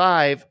 Game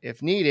 5,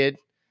 if needed,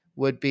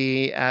 would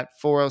be at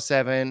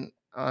 4:07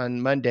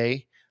 on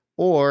Monday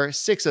or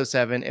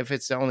 6:07 if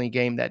it's the only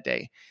game that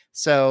day.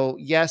 So,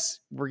 yes,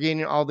 we're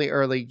getting all the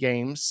early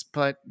games,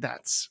 but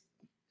that's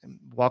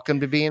welcome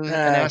to being an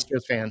Uh,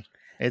 Astros fan.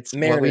 It's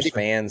what we Mariners do.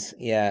 fans,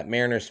 yeah,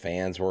 Mariners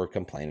fans were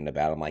complaining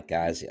about. I'm like,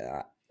 guys,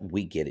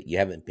 we get it. You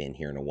haven't been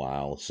here in a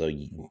while, so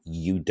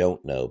you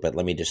don't know. But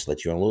let me just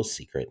let you on a little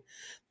secret.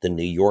 The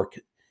New York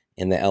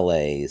and the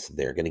LAs,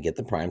 they're going to get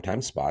the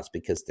primetime spots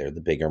because they're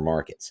the bigger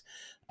markets.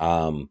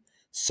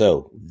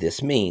 So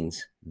this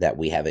means that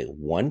we have a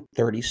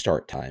 1:30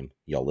 start time.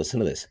 Y'all listen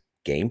to this.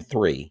 Game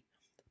 3,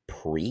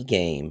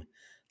 pre-game,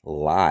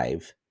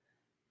 live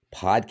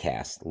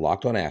podcast,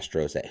 Locked on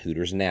Astros at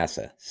Hooters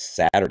NASA,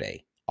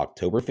 Saturday,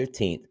 October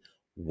 15th,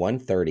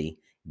 1:30.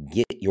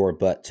 Get your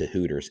butt to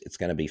Hooters. It's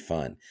going to be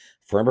fun.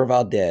 Framber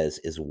Valdez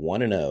is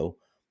 1-0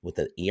 with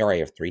an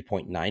ERA of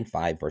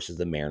 3.95 versus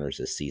the Mariners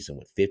this season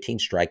with 15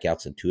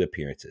 strikeouts and 2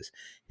 appearances.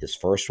 His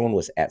first one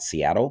was at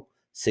Seattle,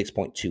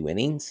 6.2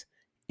 innings,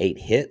 8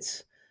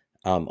 hits,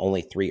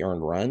 only 3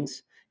 earned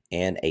runs,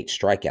 and 8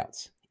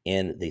 strikeouts.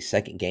 In the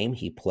second game,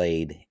 he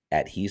played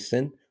at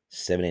Houston,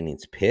 7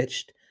 innings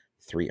pitched,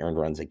 3 earned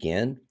runs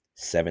again,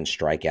 7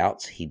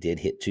 strikeouts. He did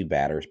hit 2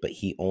 batters, but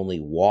he only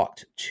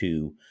walked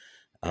 2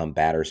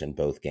 batters in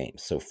both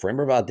games. So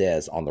Framber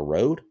Valdez on the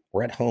road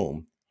or at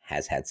home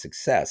has had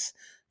success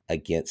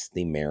against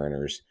the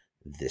Mariners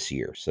this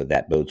year. So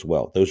that bodes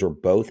well. Those were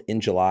both in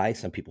July.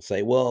 Some people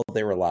say, well,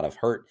 there were a lot of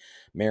hurt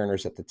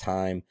Mariners at the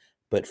time,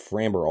 but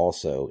Framber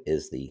also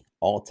is the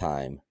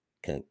all-time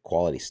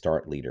quality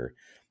start leader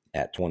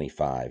at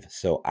 25.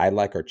 So I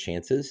like our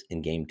chances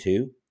in game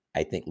 2.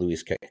 I think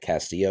Luis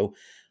Castillo,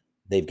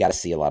 they've got to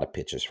see a lot of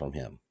pitches from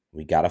him.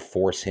 We got to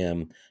force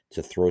him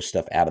to throw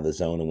stuff out of the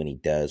zone. And when he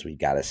does, we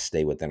got to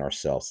stay within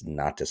ourselves,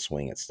 not to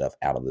swing at stuff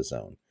out of the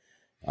zone.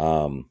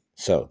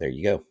 So there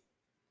you go.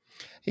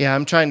 Yeah,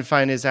 I'm trying to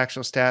find his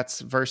actual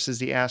stats versus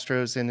the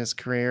Astros in his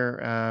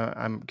career.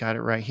 I'm got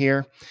it right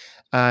here.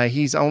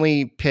 He's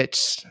only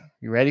pitched,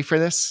 you ready for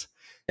this?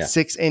 Yeah.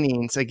 6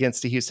 innings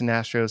against the Houston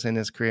Astros in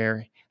his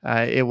career.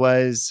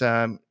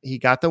 He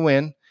got the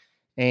win.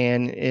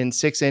 And in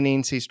 6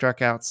 innings, he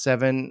struck out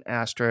 7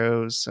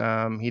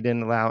 Astros. He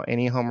didn't allow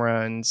any home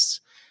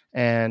runs.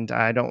 And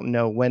I don't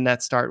know when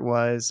that start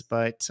was,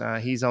 but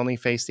he's only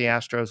faced the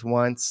Astros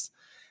once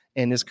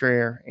in his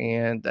career.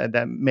 And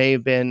that may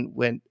have been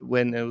when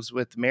it was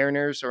with the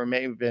Mariners, or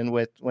may have been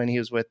when he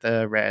was with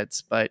the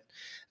Reds. But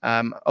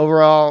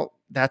overall,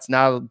 that's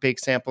not a big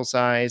sample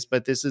size,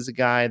 but this is a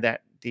guy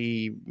that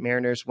the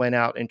Mariners went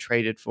out and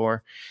traded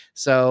for.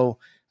 So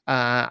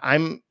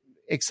I'm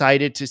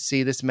excited to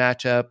see this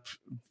matchup.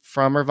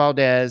 Framber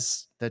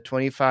Valdez, the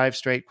 25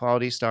 straight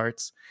quality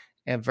starts,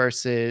 and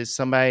versus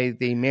somebody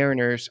the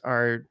Mariners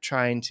are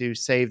trying to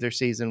save their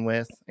season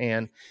with.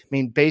 And I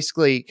mean,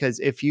 basically, because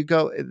if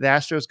the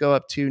Astros go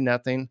up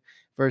 2-0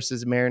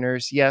 versus the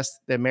Mariners, yes,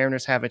 the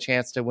Mariners have a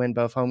chance to win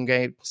both home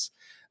games,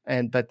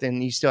 but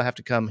then you still have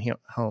to come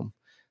home.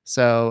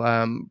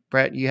 So,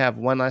 Brett, you have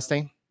one last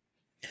thing?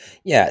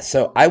 Yeah.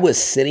 So I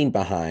was sitting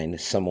behind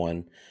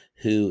someone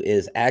who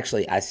is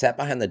actually, I sat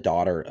behind the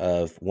daughter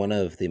of one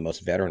of the most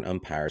veteran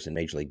umpires in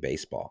Major League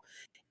Baseball,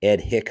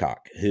 Ed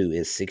Hickok, who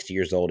is 60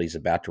 years old. He's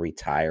about to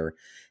retire.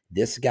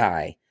 This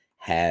guy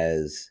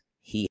has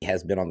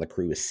been on the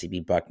crew with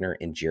CB Buckner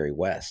and Jerry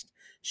West.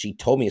 She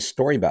told me a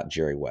story about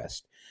Jerry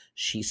West.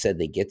 She said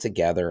they get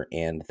together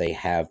and they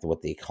have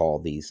what they call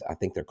these, I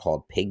think they're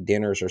called pig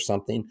dinners or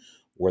something,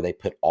 where they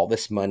put all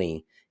this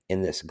money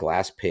in this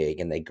glass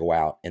pig and they go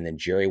out, and then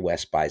Jerry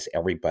West buys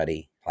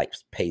everybody, like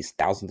pays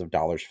thousands of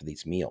dollars for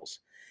these meals.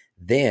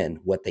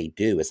 Then what they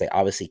do is they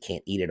obviously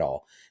can't eat it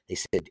all. They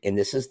said, and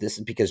this is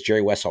because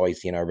Jerry West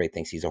always, everybody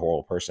thinks he's a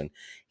horrible person.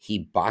 He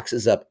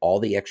boxes up all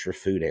the extra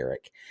food,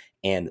 Eric,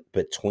 and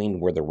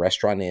between where the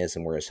restaurant is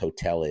and where his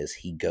hotel is,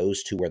 he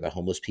goes to where the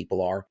homeless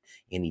people are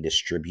and he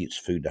distributes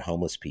food to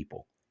homeless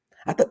people.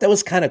 I thought that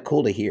was kind of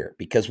cool to hear,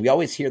 because we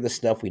always hear this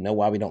stuff. We know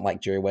why we don't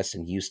like Jerry West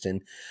in Houston,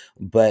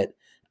 but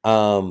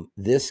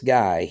this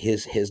guy,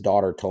 his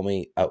daughter told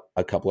me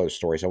a couple of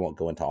stories. I won't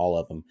go into all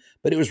of them,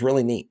 but it was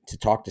really neat to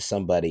talk to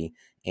somebody,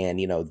 and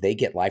they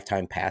get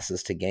lifetime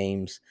passes to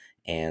games.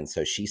 And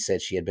so she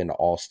said she had been to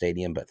all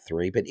stadium but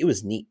 3, but it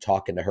was neat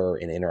talking to her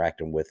and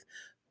interacting with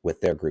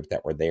with their group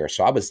that were there.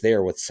 So I was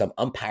there with some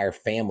umpire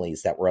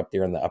families that were up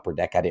there in the upper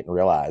deck. I didn't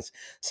realize.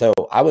 So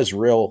I was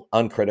real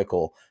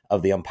uncritical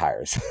of the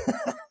umpires.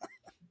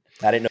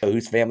 I didn't know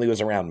whose family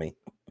was around me.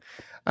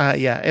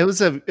 Yeah, it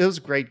was a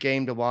great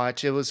game to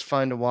watch. It was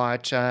fun to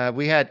watch.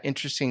 We had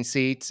interesting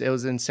seats. It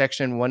was in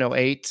section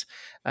 108,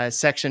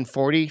 section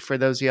 40. For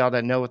those of y'all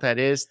that know what that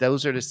is,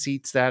 those are the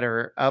seats that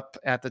are up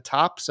at the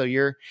top. So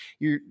you're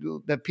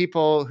the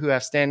people who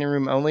have standing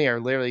room only are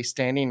literally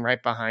standing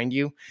right behind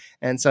you,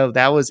 and so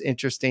that was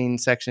interesting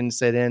section to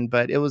sit in.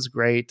 But it was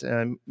great.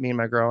 Me and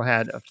my girl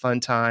had a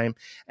fun time,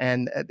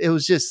 and it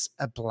was just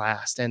a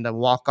blast. And the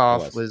walk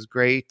off was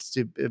great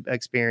to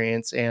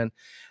experience. And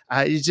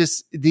it's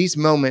just these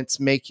moments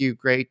make you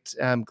great.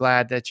 I'm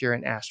glad that you're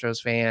an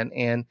Astros fan.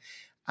 And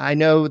I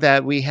know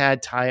that we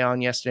had Ty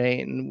on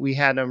yesterday and we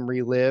had him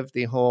relive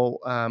the whole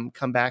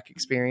comeback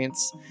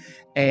experience.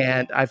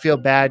 And I feel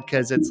bad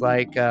because it's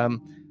like,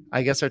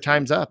 I guess our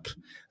time's up.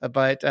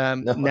 But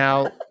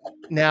now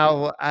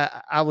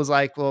I was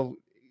like, well,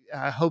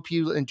 I hope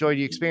you enjoyed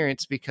the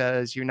experience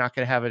because you're not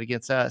going to have it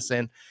against us.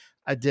 And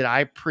did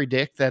I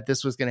predict that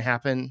this was going to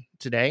happen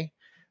today?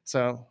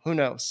 So who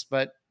knows?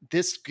 But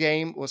this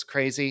game was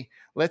crazy.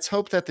 Let's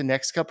hope that the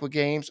next couple of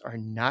games are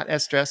not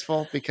as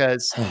stressful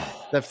because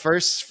the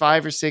first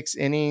 5 or 6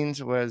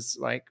 innings was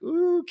like,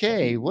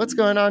 okay, what's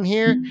going on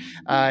here?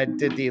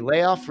 Did the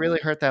layoff really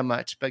hurt that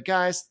much? But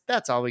guys,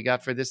 that's all we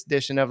got for this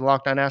edition of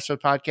Locked On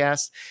Astros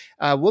podcast.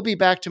 We'll be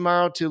back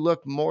tomorrow to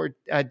look more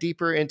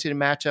deeper into the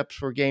matchups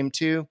for game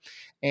 2.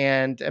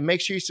 And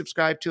make sure you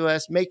subscribe to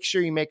us. Make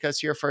sure you make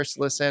us your first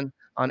listen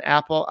on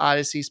Apple,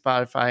 Odyssey,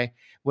 Spotify,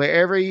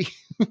 wherever you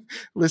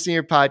listen to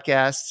your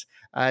podcasts.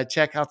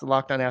 Check out the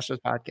Locked On Astros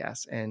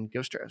podcast and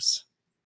go Stros.